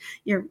affect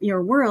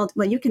your world.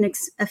 Well, you can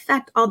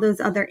affect all those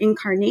other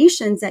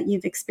incarnations that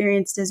you've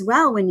experienced as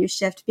well when you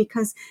shift,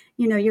 because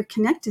you're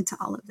connected to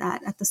all of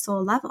that at the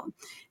soul level.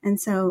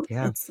 And so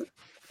Yeah.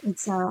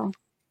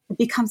 it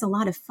becomes a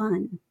lot of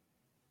fun.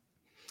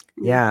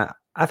 Yeah. Yeah.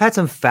 I've had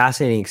some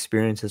fascinating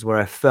experiences where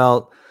I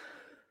felt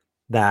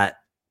that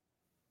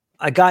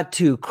I got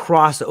to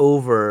cross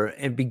over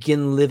and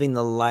begin living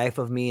the life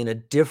of me in a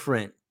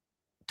different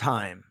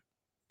time.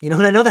 And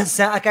I know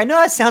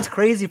that sounds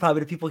crazy probably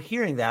to people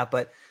hearing that,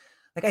 but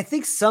like I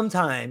think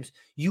sometimes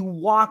you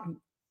walk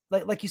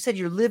like you said,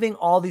 you're living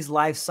all these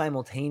lives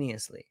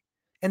simultaneously.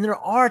 And there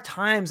are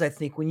times I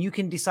think when you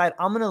can decide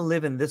I'm going to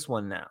live in this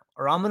one now,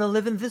 or I'm going to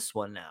live in this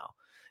one now.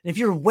 And if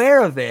you're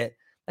aware of it,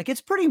 like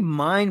it's pretty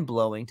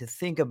mind-blowing to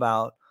think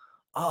about,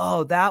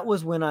 oh, that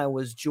was when I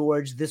was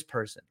George this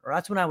person, or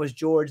that's when I was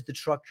George the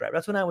truck driver.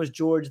 That's when I was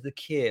George the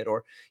kid,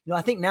 or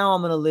I think now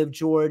I'm going to live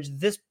George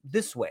this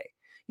way.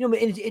 But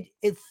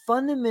it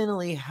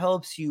fundamentally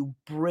helps you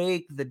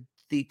break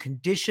the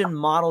conditioned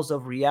models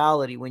of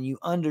reality when you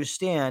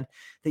understand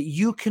that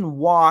you can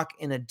walk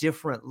in a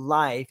different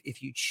life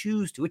if you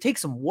choose to. It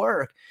takes some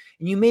work,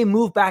 and you may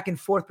move back and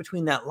forth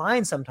between that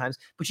line sometimes,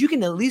 but you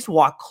can at least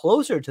walk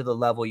closer to the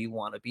level you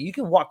want to be. You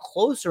can walk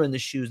closer in the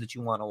shoes that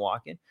you want to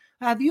walk in.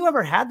 Have you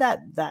ever had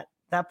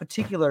that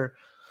particular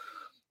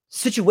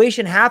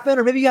situation happen,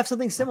 or maybe you have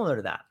something similar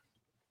to that?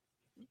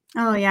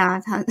 Oh yeah,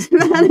 I've had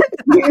a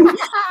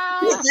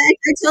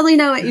I totally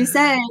know what you're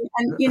saying.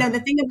 And the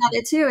thing about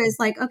it too is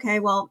like, okay,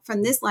 well,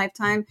 from this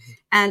lifetime,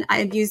 and I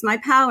abused my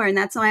power, and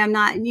that's why I'm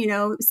not,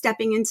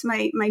 stepping into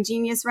my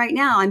genius right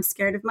now. I'm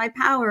scared of my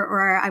power,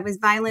 or I was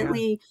Yeah.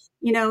 violently,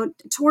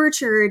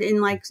 tortured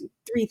in like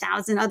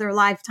 3,000 other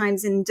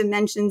lifetimes and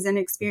dimensions and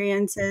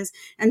experiences.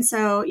 And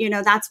so,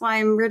 that's why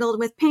I'm riddled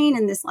with pain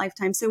in this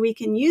lifetime. So we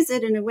can use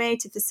it in a way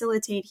to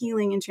facilitate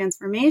healing and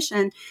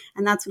transformation.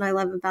 And that's what I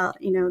love about,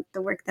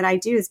 the work that I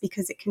do, is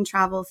because it can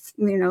travel,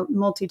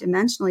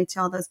 multidimensionally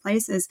to all those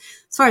places.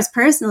 As far as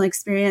personal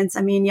experience,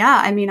 I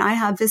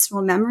have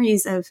visceral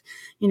memories of,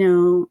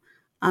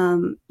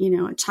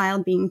 a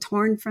child being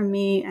torn from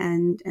me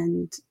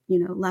and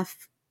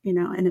left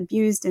and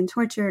abused and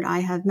tortured. I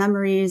have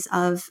memories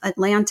of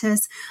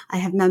Atlantis. I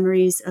have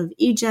memories of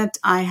Egypt.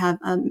 I had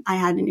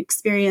an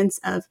experience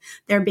of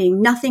there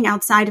being nothing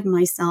outside of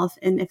myself.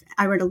 And if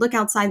I were to look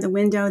outside the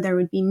window, there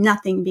would be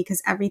nothing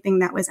because everything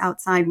that was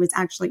outside was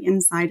actually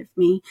inside of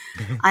me.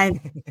 I've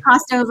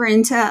crossed over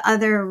into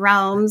other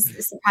realms,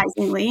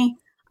 surprisingly,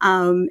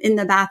 in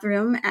the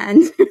bathroom.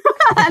 And,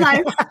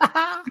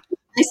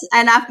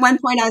 and at one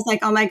point I was like,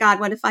 oh my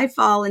God, what if I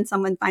fall and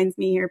someone finds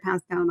me here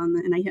passed out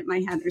and I hit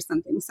my head or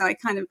something? So I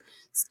kind of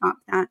stopped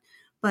that.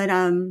 But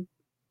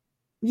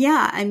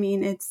yeah, I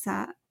mean,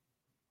 I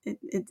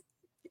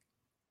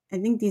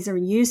think these are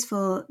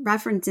useful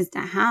references to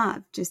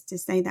have, just to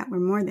say that we're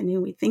more than who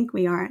we think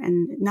we are,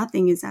 and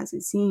nothing is as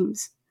it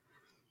seems.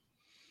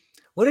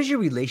 What is your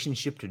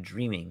relationship to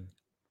dreaming?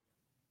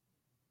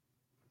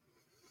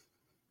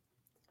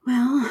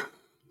 Well,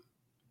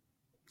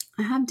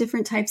 I have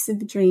different types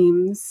of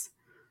dreams.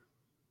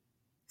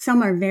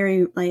 Some are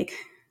very I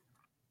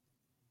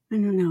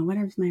don't know,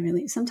 whatever's my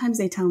really. Sometimes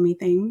they tell me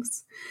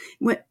things.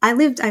 I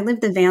lived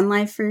the van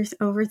life for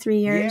over 3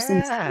 years,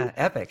 and Yeah,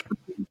 epic.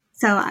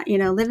 so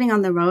living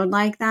on the road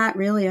like that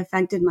really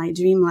affected my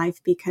dream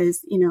life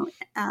because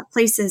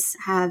places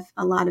have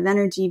a lot of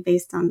energy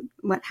based on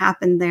what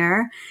happened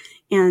there,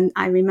 and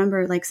I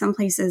remember like some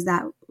places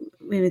that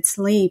we would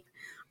sleep,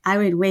 I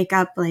would wake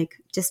up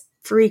like just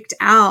freaked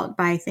out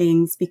by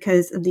things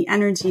because of the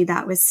energy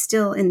that was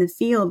still in the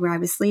field where I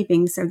was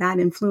sleeping. So that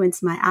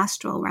influenced my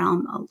astral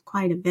realm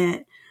quite a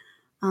bit.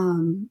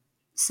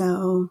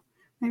 So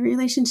my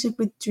relationship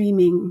with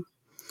dreaming,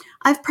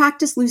 I've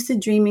practiced lucid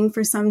dreaming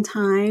for some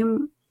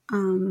time.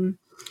 My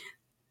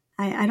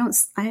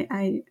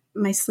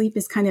sleep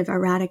is kind of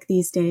erratic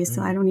these days,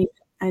 so I don't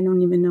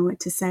even know what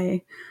to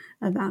say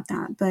about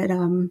that. But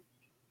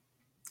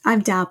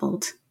I've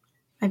dabbled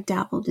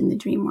in the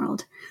dream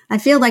world. I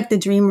feel like the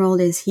dream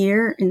world is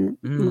here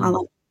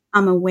while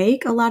I'm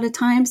awake a lot of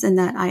times, and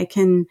that I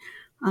can,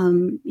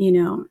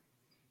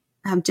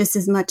 have just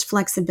as much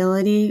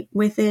flexibility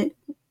with it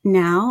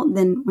now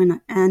than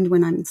when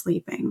I'm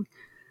sleeping.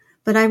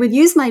 But I would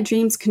use my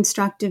dreams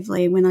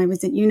constructively when I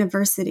was at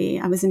university.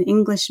 I was an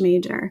English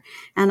major,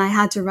 and I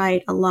had to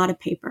write a lot of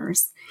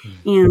papers.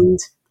 And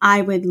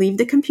I would leave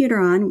the computer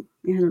on.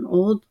 We had an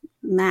old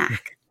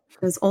Mac,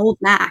 those old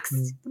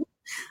Macs.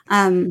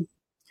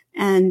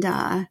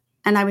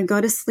 And I would go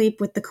to sleep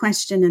with the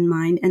question in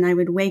mind, and I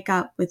would wake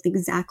up with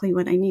exactly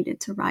what I needed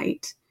to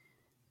write.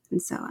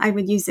 And so I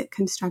would use it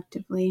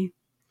constructively.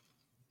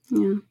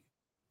 Yeah.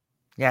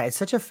 Yeah, it's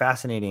such a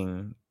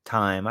fascinating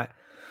time. I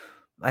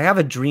have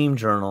a dream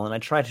journal, and I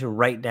try to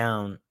write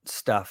down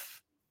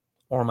stuff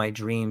or my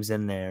dreams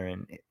in there.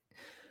 And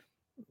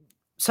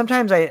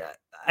sometimes I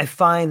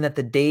find that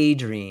the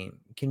daydream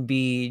can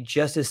be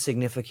just as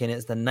significant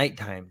as the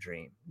nighttime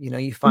dream.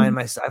 I find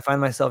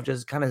myself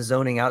just kind of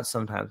zoning out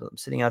sometimes. I'm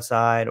sitting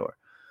outside, or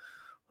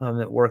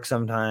at work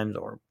sometimes,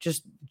 or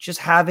just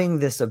having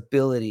this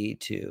ability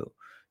to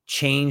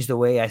change the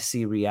way I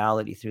see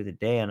reality through the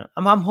day. And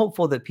I'm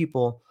hopeful that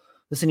people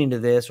listening to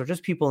this, or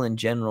just people in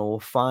general, will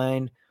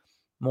find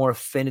more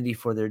affinity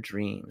for their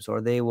dreams, or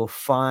they will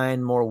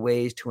find more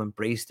ways to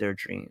embrace their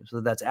dreams,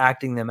 whether that's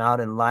acting them out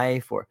in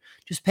life or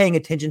just paying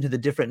attention to the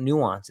different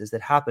nuances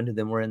that happen to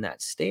them when we're in that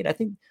state. I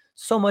think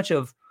so much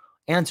of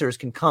answers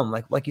can come,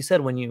 like you said,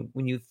 when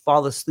you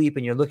fall asleep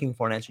and you're looking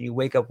for an answer, you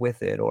wake up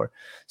with it. Or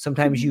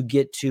sometimes you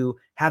get to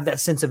have that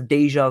sense of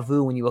deja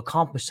vu when you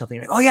accomplish something.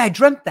 You're like, oh yeah, I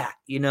dreamt that.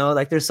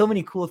 Like there's so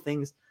many cool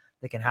things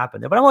that can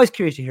happen there. But I'm always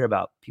curious to hear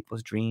about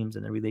people's dreams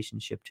and their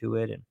relationship to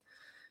it.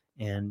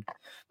 And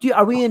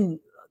are we in?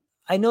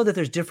 I know that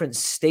there's different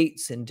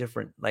states and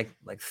different like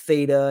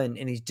theta and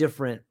these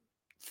different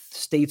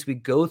states we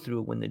go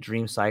through when the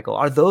dream cycle.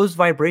 Are those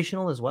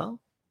vibrational as well?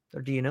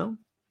 Or do you know?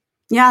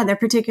 Yeah, they're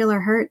particular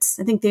hertz.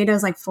 I think theta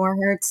is like 4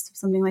 hertz,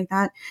 something like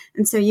that.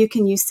 And so you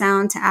can use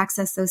sound to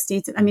access those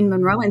states. I mean,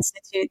 Monroe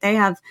Institute, they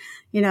have,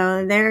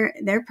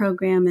 their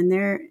program and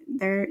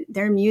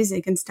their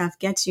music and stuff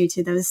gets you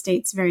to those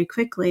states very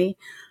quickly.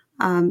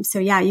 So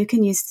yeah, you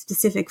can use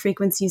specific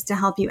frequencies to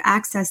help you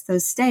access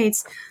those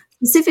states,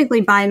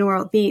 specifically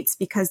binaural beats,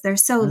 because they're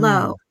so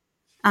low.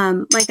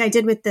 Like I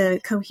did with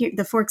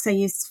the forks I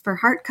used for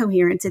heart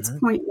coherence, it's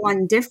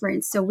 0.1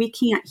 difference. So we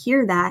can't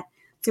hear that.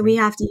 So we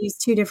have to use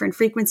 2 different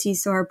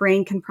frequencies so our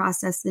brain can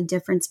process the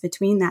difference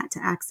between that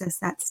to access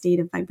that state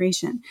of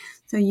vibration.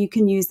 So you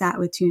can use that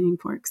with tuning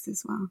forks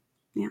as well.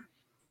 Yeah.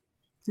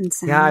 And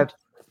sound.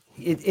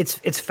 Yeah,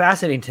 it's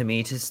fascinating to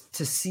me to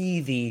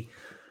see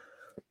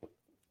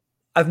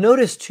I've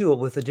noticed too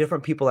with the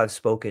different people I've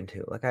spoken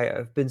to. Like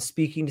I've been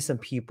speaking to some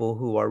people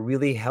who are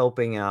really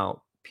helping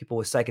out people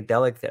with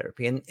psychedelic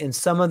therapy. And in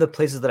some of the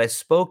places that I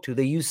spoke to,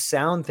 they use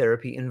sound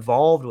therapy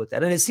involved with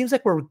that. And it seems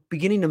like we're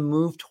beginning to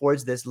move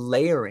towards this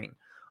layering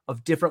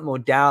of different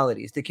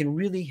modalities that can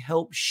really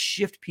help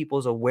shift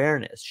people's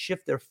awareness,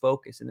 shift their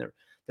focus and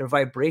their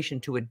vibration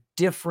to a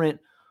different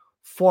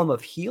form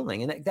of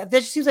healing. And that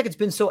just seems like it's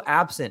been so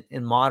absent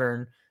in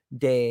modern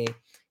day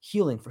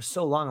healing for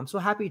so long. I'm so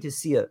happy to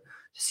see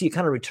see it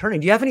kind of returning.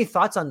 Do you have any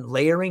thoughts on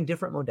layering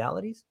different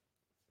modalities?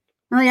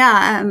 Oh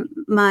yeah,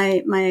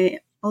 my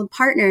old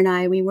partner and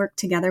I, we worked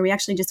together. We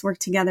actually just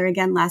worked together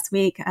again last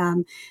week,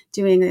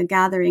 doing a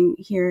gathering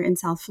here in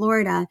South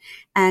Florida.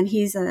 And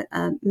he's a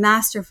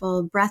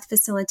masterful breath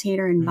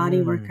facilitator and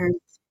body worker.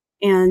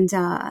 And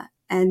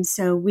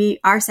so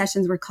our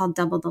sessions were called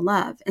Double the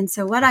Love. And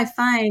so what I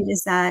find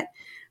is that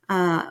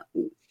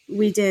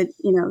we did,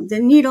 the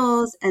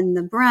needles and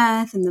the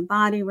breath and the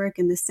body work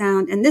and the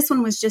sound. And this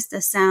one was just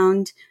a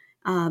sound,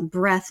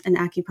 breath and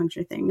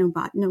acupuncture thing.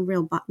 Not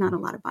a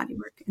lot of body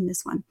work in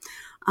this one.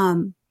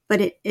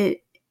 But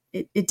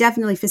it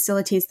definitely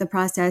facilitates the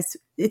process.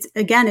 It's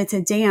a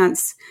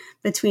dance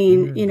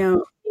between,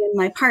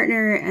 my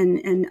partner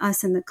and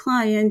us and the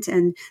client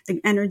and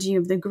the energy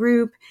of the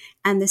group,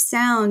 and the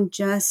sound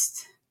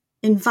just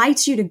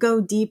invites you to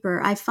go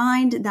deeper. I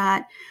find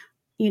that,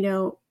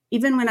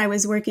 even when I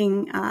was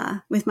working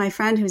with my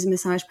friend who's a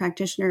massage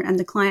practitioner and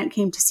the client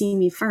came to see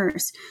me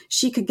first,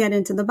 she could get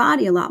into the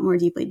body a lot more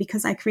deeply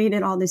because I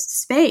created all this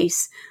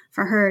space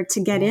for her to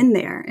get in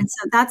there. And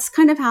so that's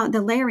kind of how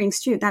the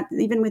layering's true. That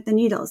even with the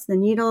needles,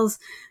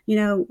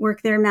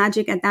 work their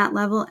magic at that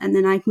level. And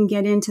then I can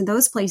get into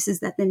those places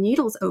that the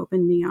needles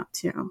open me up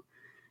to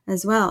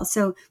as well.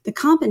 So the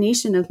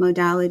combination of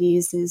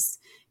modalities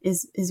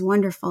is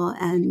wonderful.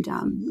 And,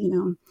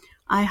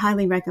 I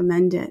highly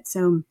recommend it.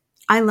 So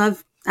I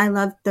love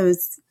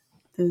those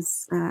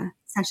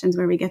sessions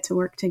where we get to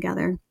work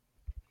together.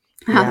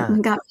 Yeah.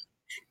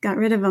 Got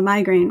rid of a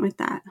migraine with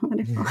that.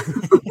 Wonderful.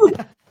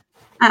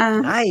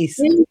 Nice.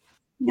 A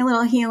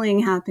little healing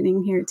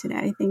happening here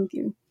today. Thank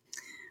you.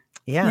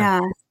 Yeah.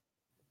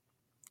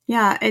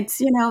 Yeah.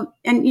 It's,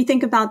 and you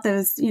think about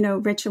those,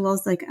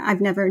 rituals, like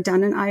I've never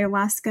done an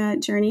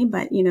ayahuasca journey,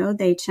 but,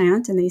 they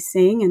chant and they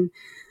sing, and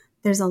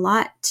there's a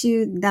lot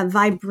to the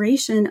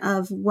vibration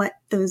of what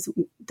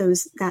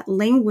that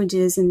language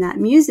is and that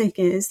music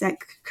is that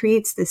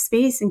creates the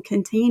space and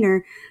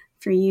container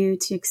for you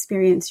to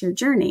experience your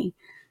journey.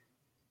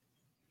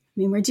 I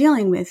mean, we're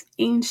dealing with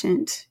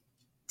ancient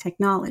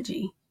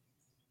technology,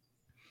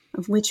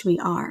 of which we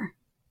are.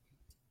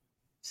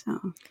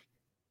 So,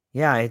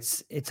 yeah,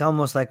 it's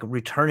almost like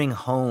returning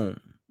home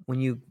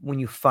when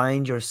you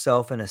find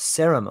yourself in a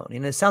ceremony,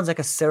 and it sounds like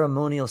a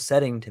ceremonial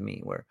setting to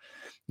me, where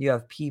you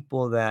have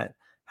people that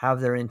have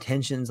their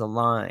intentions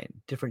aligned,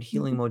 different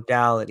healing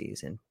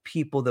modalities, and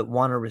people that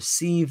want to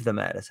receive the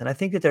medicine. I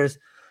think that there's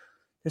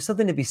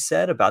something to be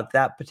said about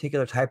that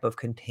particular type of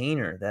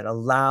container that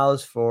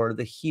allows for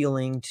the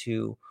healing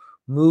to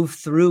move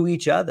through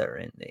each other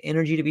and the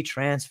energy to be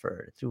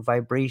transferred through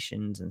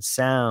vibrations and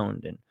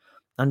sound and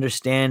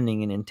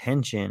understanding and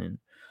intention. And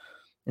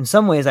in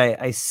some ways,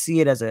 I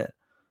see it as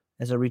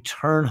a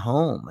return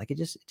home. Like it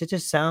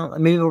just sounds,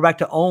 maybe we're back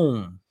to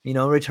Om,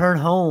 return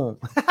home.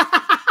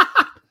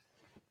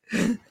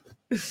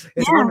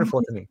 It's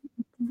wonderful to me.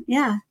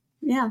 Yeah,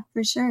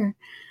 for sure.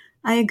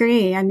 I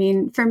agree. I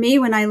mean, for me,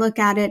 when I look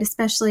at it,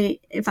 especially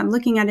if I'm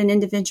looking at an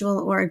individual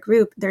or a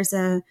group, there's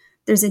a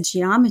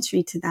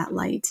geometry to that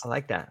light. I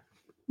like that.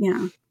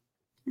 Yeah.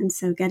 And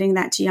so getting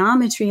that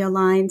geometry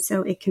aligned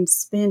so it can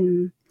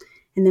spin,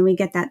 and then we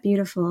get that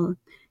beautiful,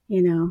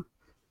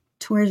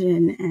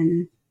 torsion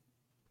and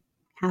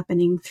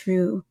happening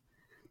through,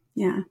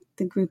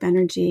 the group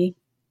energy.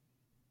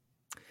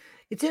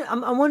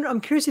 I'm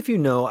curious if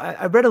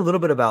I read a little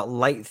bit about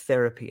light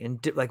therapy,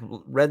 and like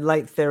red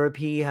light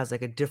therapy has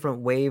like a different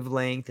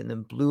wavelength, and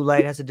then blue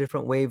light has a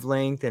different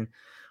wavelength. And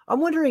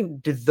I'm wondering,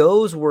 do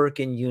those work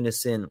in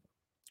unison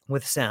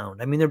with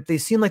sound? I mean, they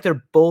seem like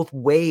they're both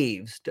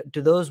waves.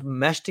 Do those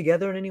mesh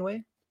together in any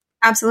way?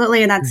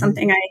 Absolutely. And that's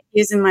something I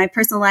use in my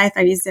personal life.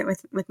 I used it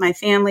with my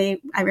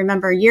family. I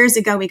remember years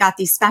ago, we got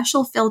these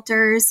special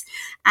filters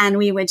and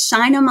we would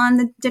shine them on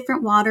the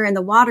different water, and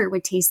the water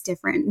would taste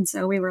different. And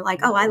so we were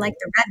like, oh, I like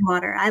the red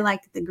water. I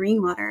like the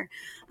green water.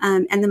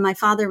 And then my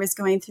father was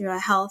going through a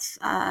health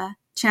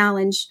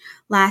challenge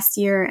last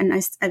year, and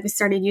I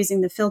started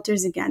using the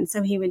filters again.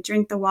 So he would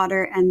drink the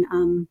water,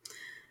 and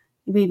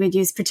we would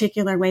use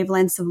particular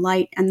wavelengths of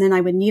light, and then I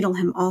would needle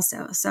him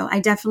also. So I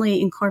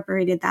definitely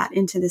incorporated that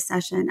into the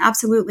session.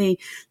 Absolutely.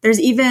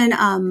 There's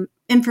even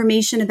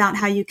information about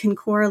how you can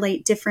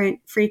correlate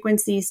different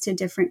frequencies to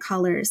different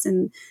colors.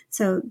 And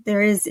so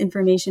there is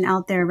information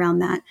out there around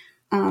that.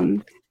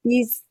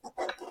 These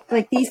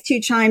two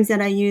chimes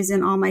that I use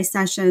in all my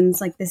sessions,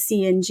 like the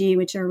C and G,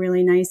 which are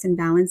really nice and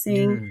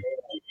balancing.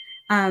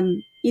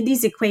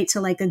 These equate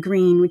to like a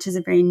green, which is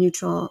a very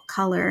neutral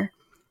color.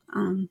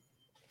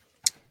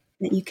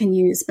 That you can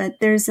use, but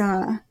there's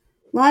a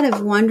lot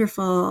of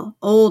wonderful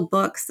old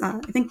books. I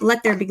think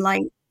 "Let There Be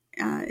Light"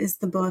 is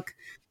the book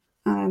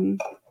that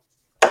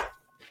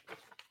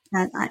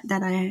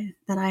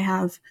I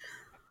have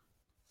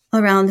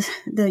around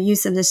the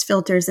use of these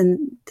filters,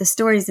 and the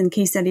stories and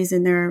case studies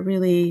in there are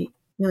really,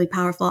 really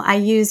powerful. I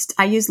used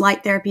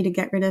light therapy to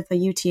get rid of a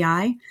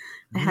UTI.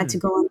 I had to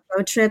go on a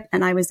road trip,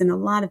 and I was in a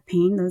lot of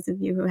pain. Those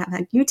of you who have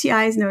had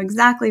UTIs know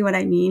exactly what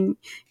I mean.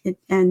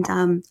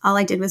 All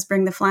I did was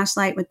bring the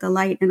flashlight with the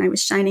light, and I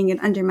was shining it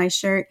under my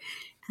shirt.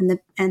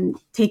 and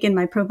taken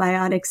my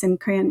probiotics and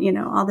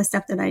all the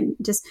stuff that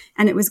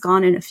and it was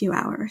gone in a few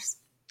hours.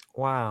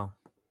 Wow.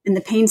 And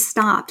the pain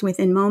stopped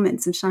within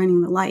moments of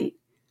shining the light.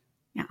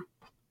 Yeah.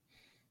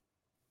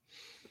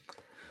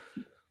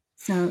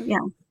 So, yeah.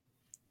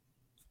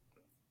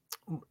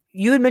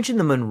 You had mentioned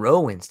the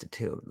Monroe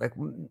Institute. Like,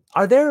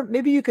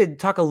 maybe you could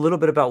talk a little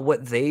bit about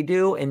what they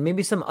do and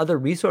maybe some other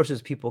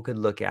resources people could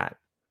look at.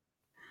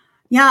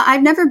 Yeah,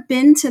 I've never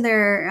been to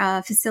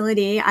their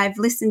facility. I've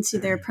listened to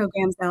their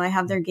programs, though. I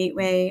have their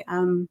Gateway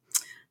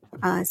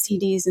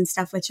CDs and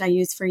stuff, which I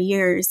used for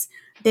years.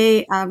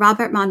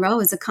 Robert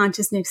Monroe is a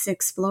consciousness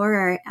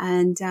explorer,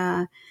 and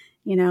they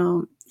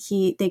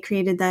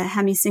created the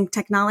HemiSync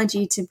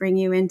technology to bring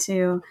you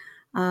into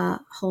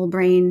whole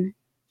brain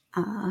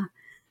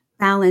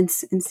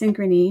balance and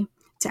synchrony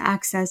to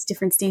access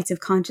different states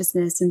of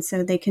consciousness, and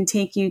so they can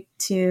take you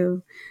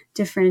to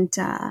different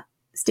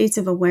states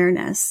of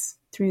awareness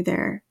through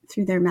their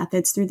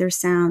methods, through their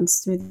sounds,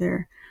 through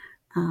their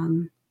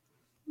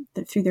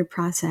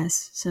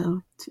process.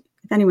 So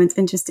if anyone's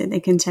interested, they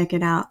can check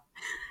it out.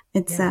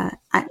 It's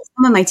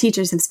some of my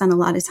teachers have spent a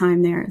lot of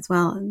time there as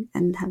well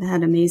and have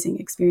had amazing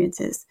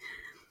experiences.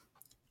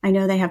 I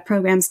know they have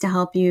programs to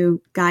help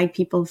you guide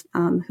people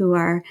who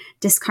are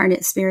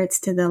discarnate spirits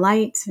to the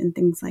light and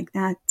things like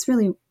that. It's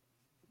really,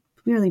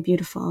 really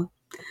beautiful.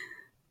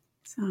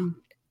 So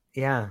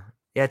yeah,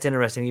 it's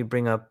interesting. You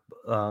bring up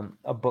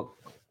a book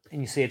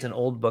and you say it's an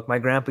old book. My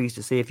grandpa used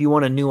to say, if you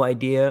want a new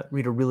idea,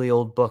 read a really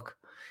old book.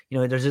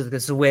 There's just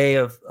this way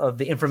of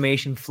the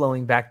information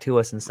flowing back to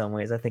us in some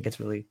ways. I think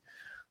it's really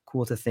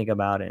cool to think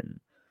about. And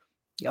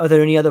are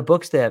there any other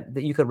books that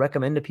you could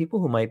recommend to people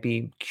who might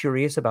be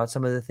curious about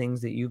some of the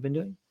things that you've been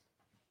doing?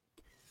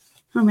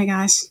 Oh my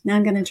gosh, now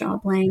I'm going to draw a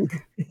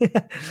blank.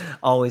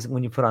 Always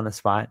when you put on the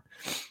spot.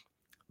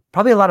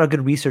 Probably a lot of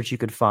good research you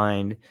could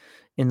find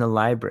in the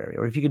library,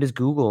 or if you could just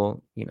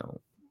Google,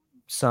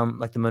 some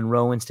like the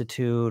Monroe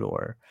Institute,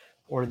 or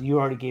you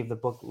already gave the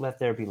book Let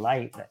There Be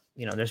Light.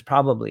 There's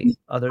probably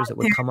others that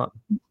would come up.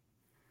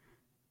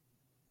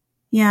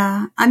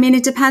 Yeah. I mean,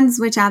 it depends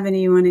which avenue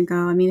you want to go.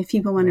 I mean, if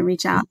people want to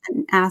reach out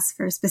and ask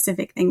for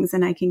specific things,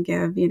 then I can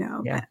give,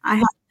 but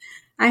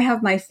I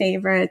have my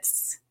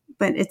favorites,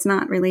 but it's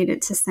not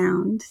related to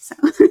sound. So.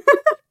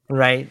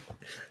 Right.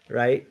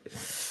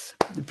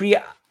 Bree,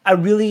 I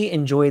really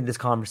enjoyed this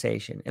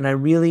conversation, and I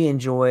really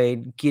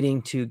enjoyed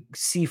getting to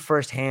see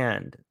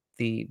firsthand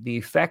the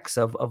effects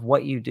of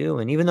what you do.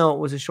 And even though it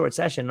was a short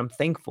session, I'm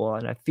thankful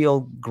and I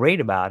feel great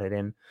about it.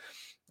 And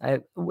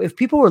if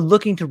people were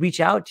looking to reach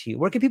out to you,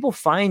 where can people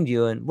find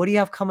you, and what do you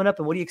have coming up,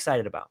 and what are you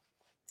excited about?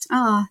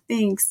 Oh,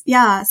 thanks.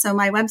 Yeah. So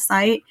my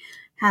website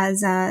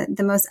has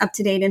the most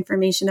up-to-date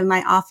information of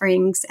my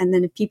offerings. And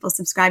then if people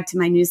subscribe to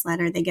my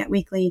newsletter, they get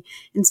weekly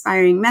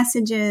inspiring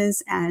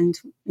messages and,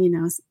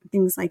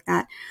 things like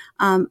that.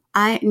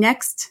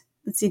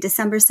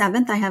 December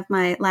 7th, I have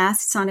my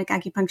last sonic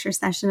acupuncture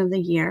session of the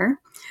year.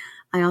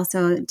 I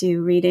also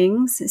do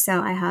readings.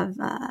 So I have,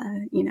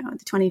 the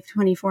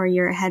 2024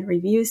 year ahead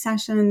review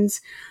sessions.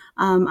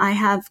 I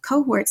have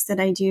cohorts that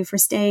I do for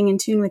staying in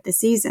tune with the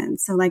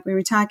seasons. So like we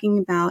were talking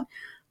about,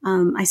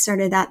 I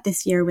started that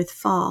this year with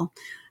fall.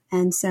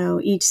 And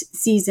so each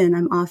season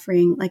I'm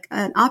offering like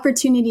an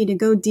opportunity to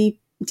go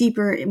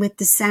deeper with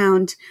the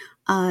sound,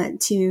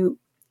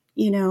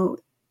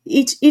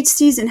 each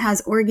season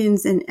has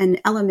organs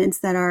and elements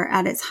that are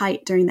at its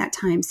height during that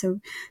time.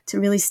 So to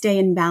really stay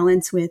in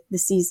balance with the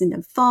season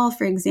of fall,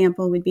 for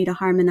example, would be to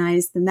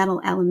harmonize the metal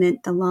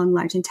element, the lung,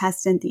 large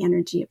intestine, the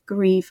energy of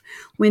grief.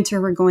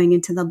 Winter, we're going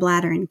into the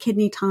bladder and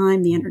kidney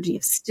time, the energy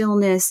of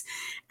stillness,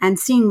 and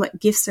seeing what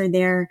gifts are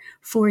there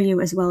for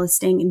you, as well as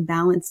staying in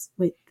balance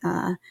with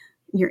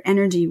your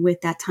energy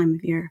with that time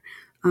of year.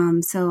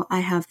 So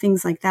I have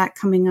things like that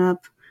coming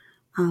up.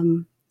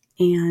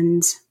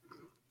 And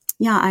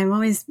yeah, I'm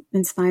always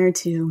inspired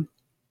to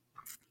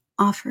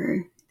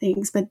offer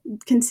things, but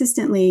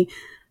consistently,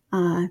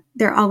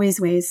 there are always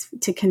ways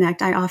to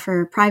connect. I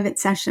offer private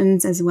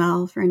sessions as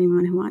well for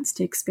anyone who wants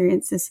to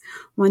experience this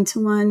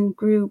one-to-one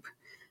group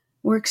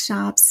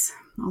workshops,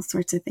 all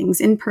sorts of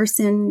things in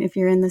person. If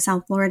you're in the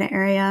South Florida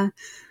area,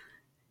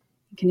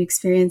 you can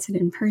experience it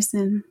in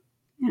person.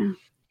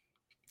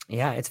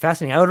 Yeah, it's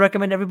fascinating. I would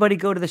recommend everybody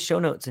go to the show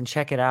notes and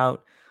check it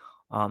out.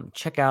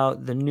 Check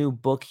out the new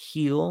book,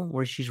 Heal,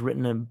 where she's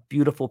written a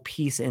beautiful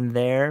piece in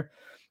there,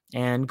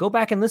 and go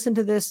back and listen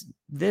to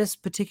this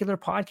particular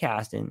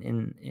podcast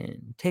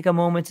and take a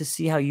moment to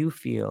see how you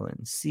feel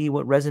and see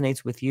what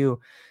resonates with you.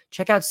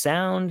 Check out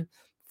sound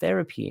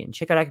therapy and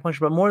check out acupuncture,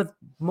 but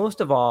most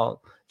of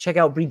all, check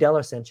out Bree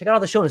Dellerson. Check out all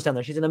the show notes down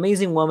there. She's an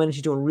amazing woman.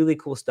 She's doing really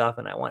cool stuff,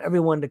 and I want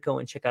everyone to go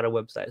and check out her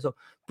website. So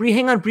Bree,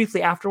 hang on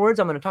briefly afterwards.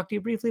 I'm going to talk to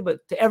you briefly,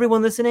 but to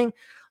everyone listening,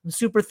 I'm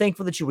super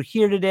thankful that you were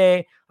here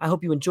today. I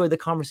hope you enjoyed the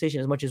conversation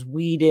as much as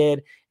we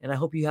did, and I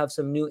hope you have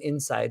some new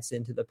insights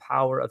into the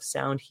power of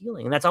sound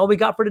healing. And that's all we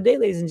got for today,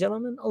 ladies and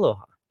gentlemen.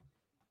 Aloha.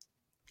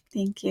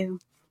 Thank you.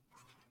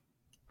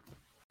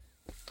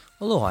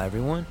 Aloha,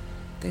 everyone.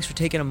 Thanks for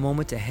taking a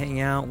moment to hang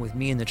out with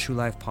me in the True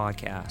Life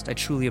Podcast. I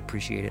truly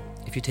appreciate it.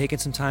 If you're taking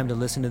some time to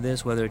listen to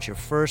this, whether it's your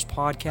first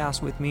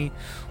podcast with me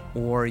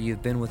or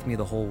you've been with me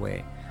the whole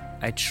way,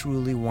 I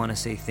truly want to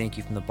say thank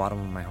you from the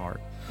bottom of my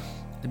heart.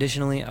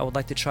 Additionally, I would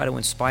like to try to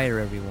inspire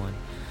everyone.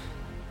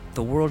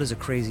 The world is a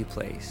crazy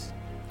place,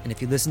 and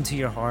if you listen to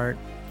your heart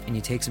and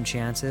you take some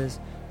chances,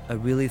 I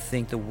really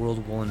think the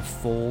world will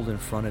unfold in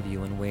front of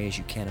you in ways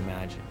you can't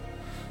imagine.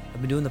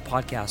 I've been doing the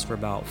podcast for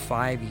about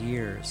 5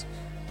 years.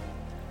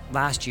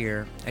 Last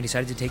year, I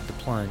decided to take the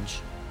plunge.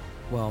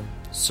 Well,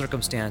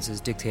 circumstances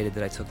dictated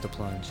that I took the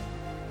plunge,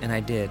 and I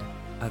did.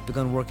 I've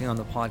begun working on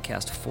the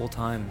podcast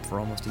full-time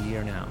for almost a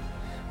year now,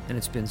 and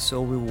it's been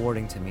so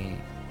rewarding to me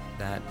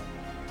that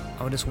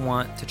I just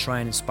want to try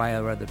and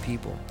inspire other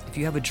people. If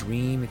you have a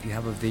dream, if you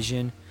have a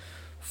vision,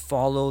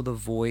 follow the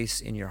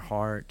voice in your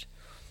heart,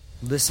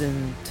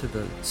 listen to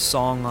the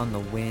song on the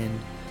wind,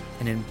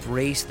 and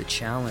embrace the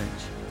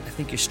challenge. I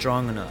think you're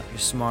strong enough, you're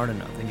smart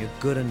enough, and you're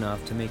good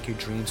enough to make your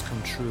dreams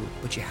come true,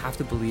 but you have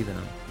to believe in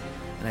them.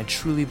 And I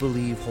truly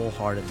believe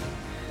wholeheartedly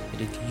that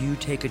if you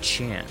take a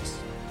chance,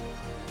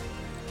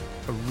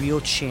 a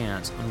real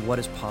chance on what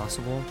is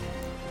possible,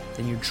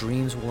 then your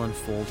dreams will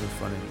unfold in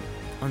front of you.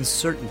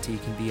 Uncertainty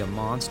can be a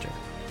monster.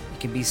 It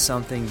can be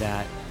something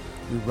that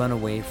we run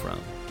away from.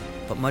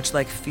 But much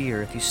like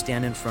fear, if you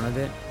stand in front of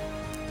it,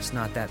 it's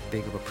not that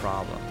big of a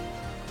problem.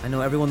 I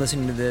know everyone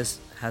listening to this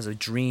has a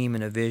dream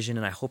and a vision,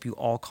 and I hope you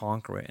all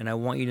conquer it. And I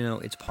want you to know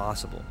it's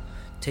possible.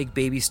 Take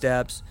baby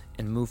steps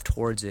and move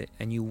towards it,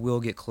 and you will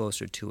get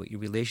closer to it. Your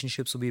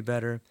relationships will be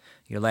better.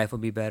 Your life will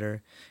be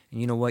better. And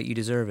you know what? You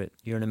deserve it.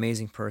 You're an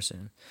amazing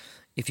person.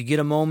 If you get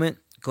a moment,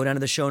 go down to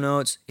the show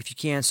notes. If you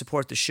can,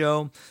 support the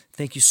show.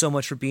 Thank you so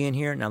much for being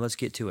here. Now let's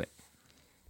get to it.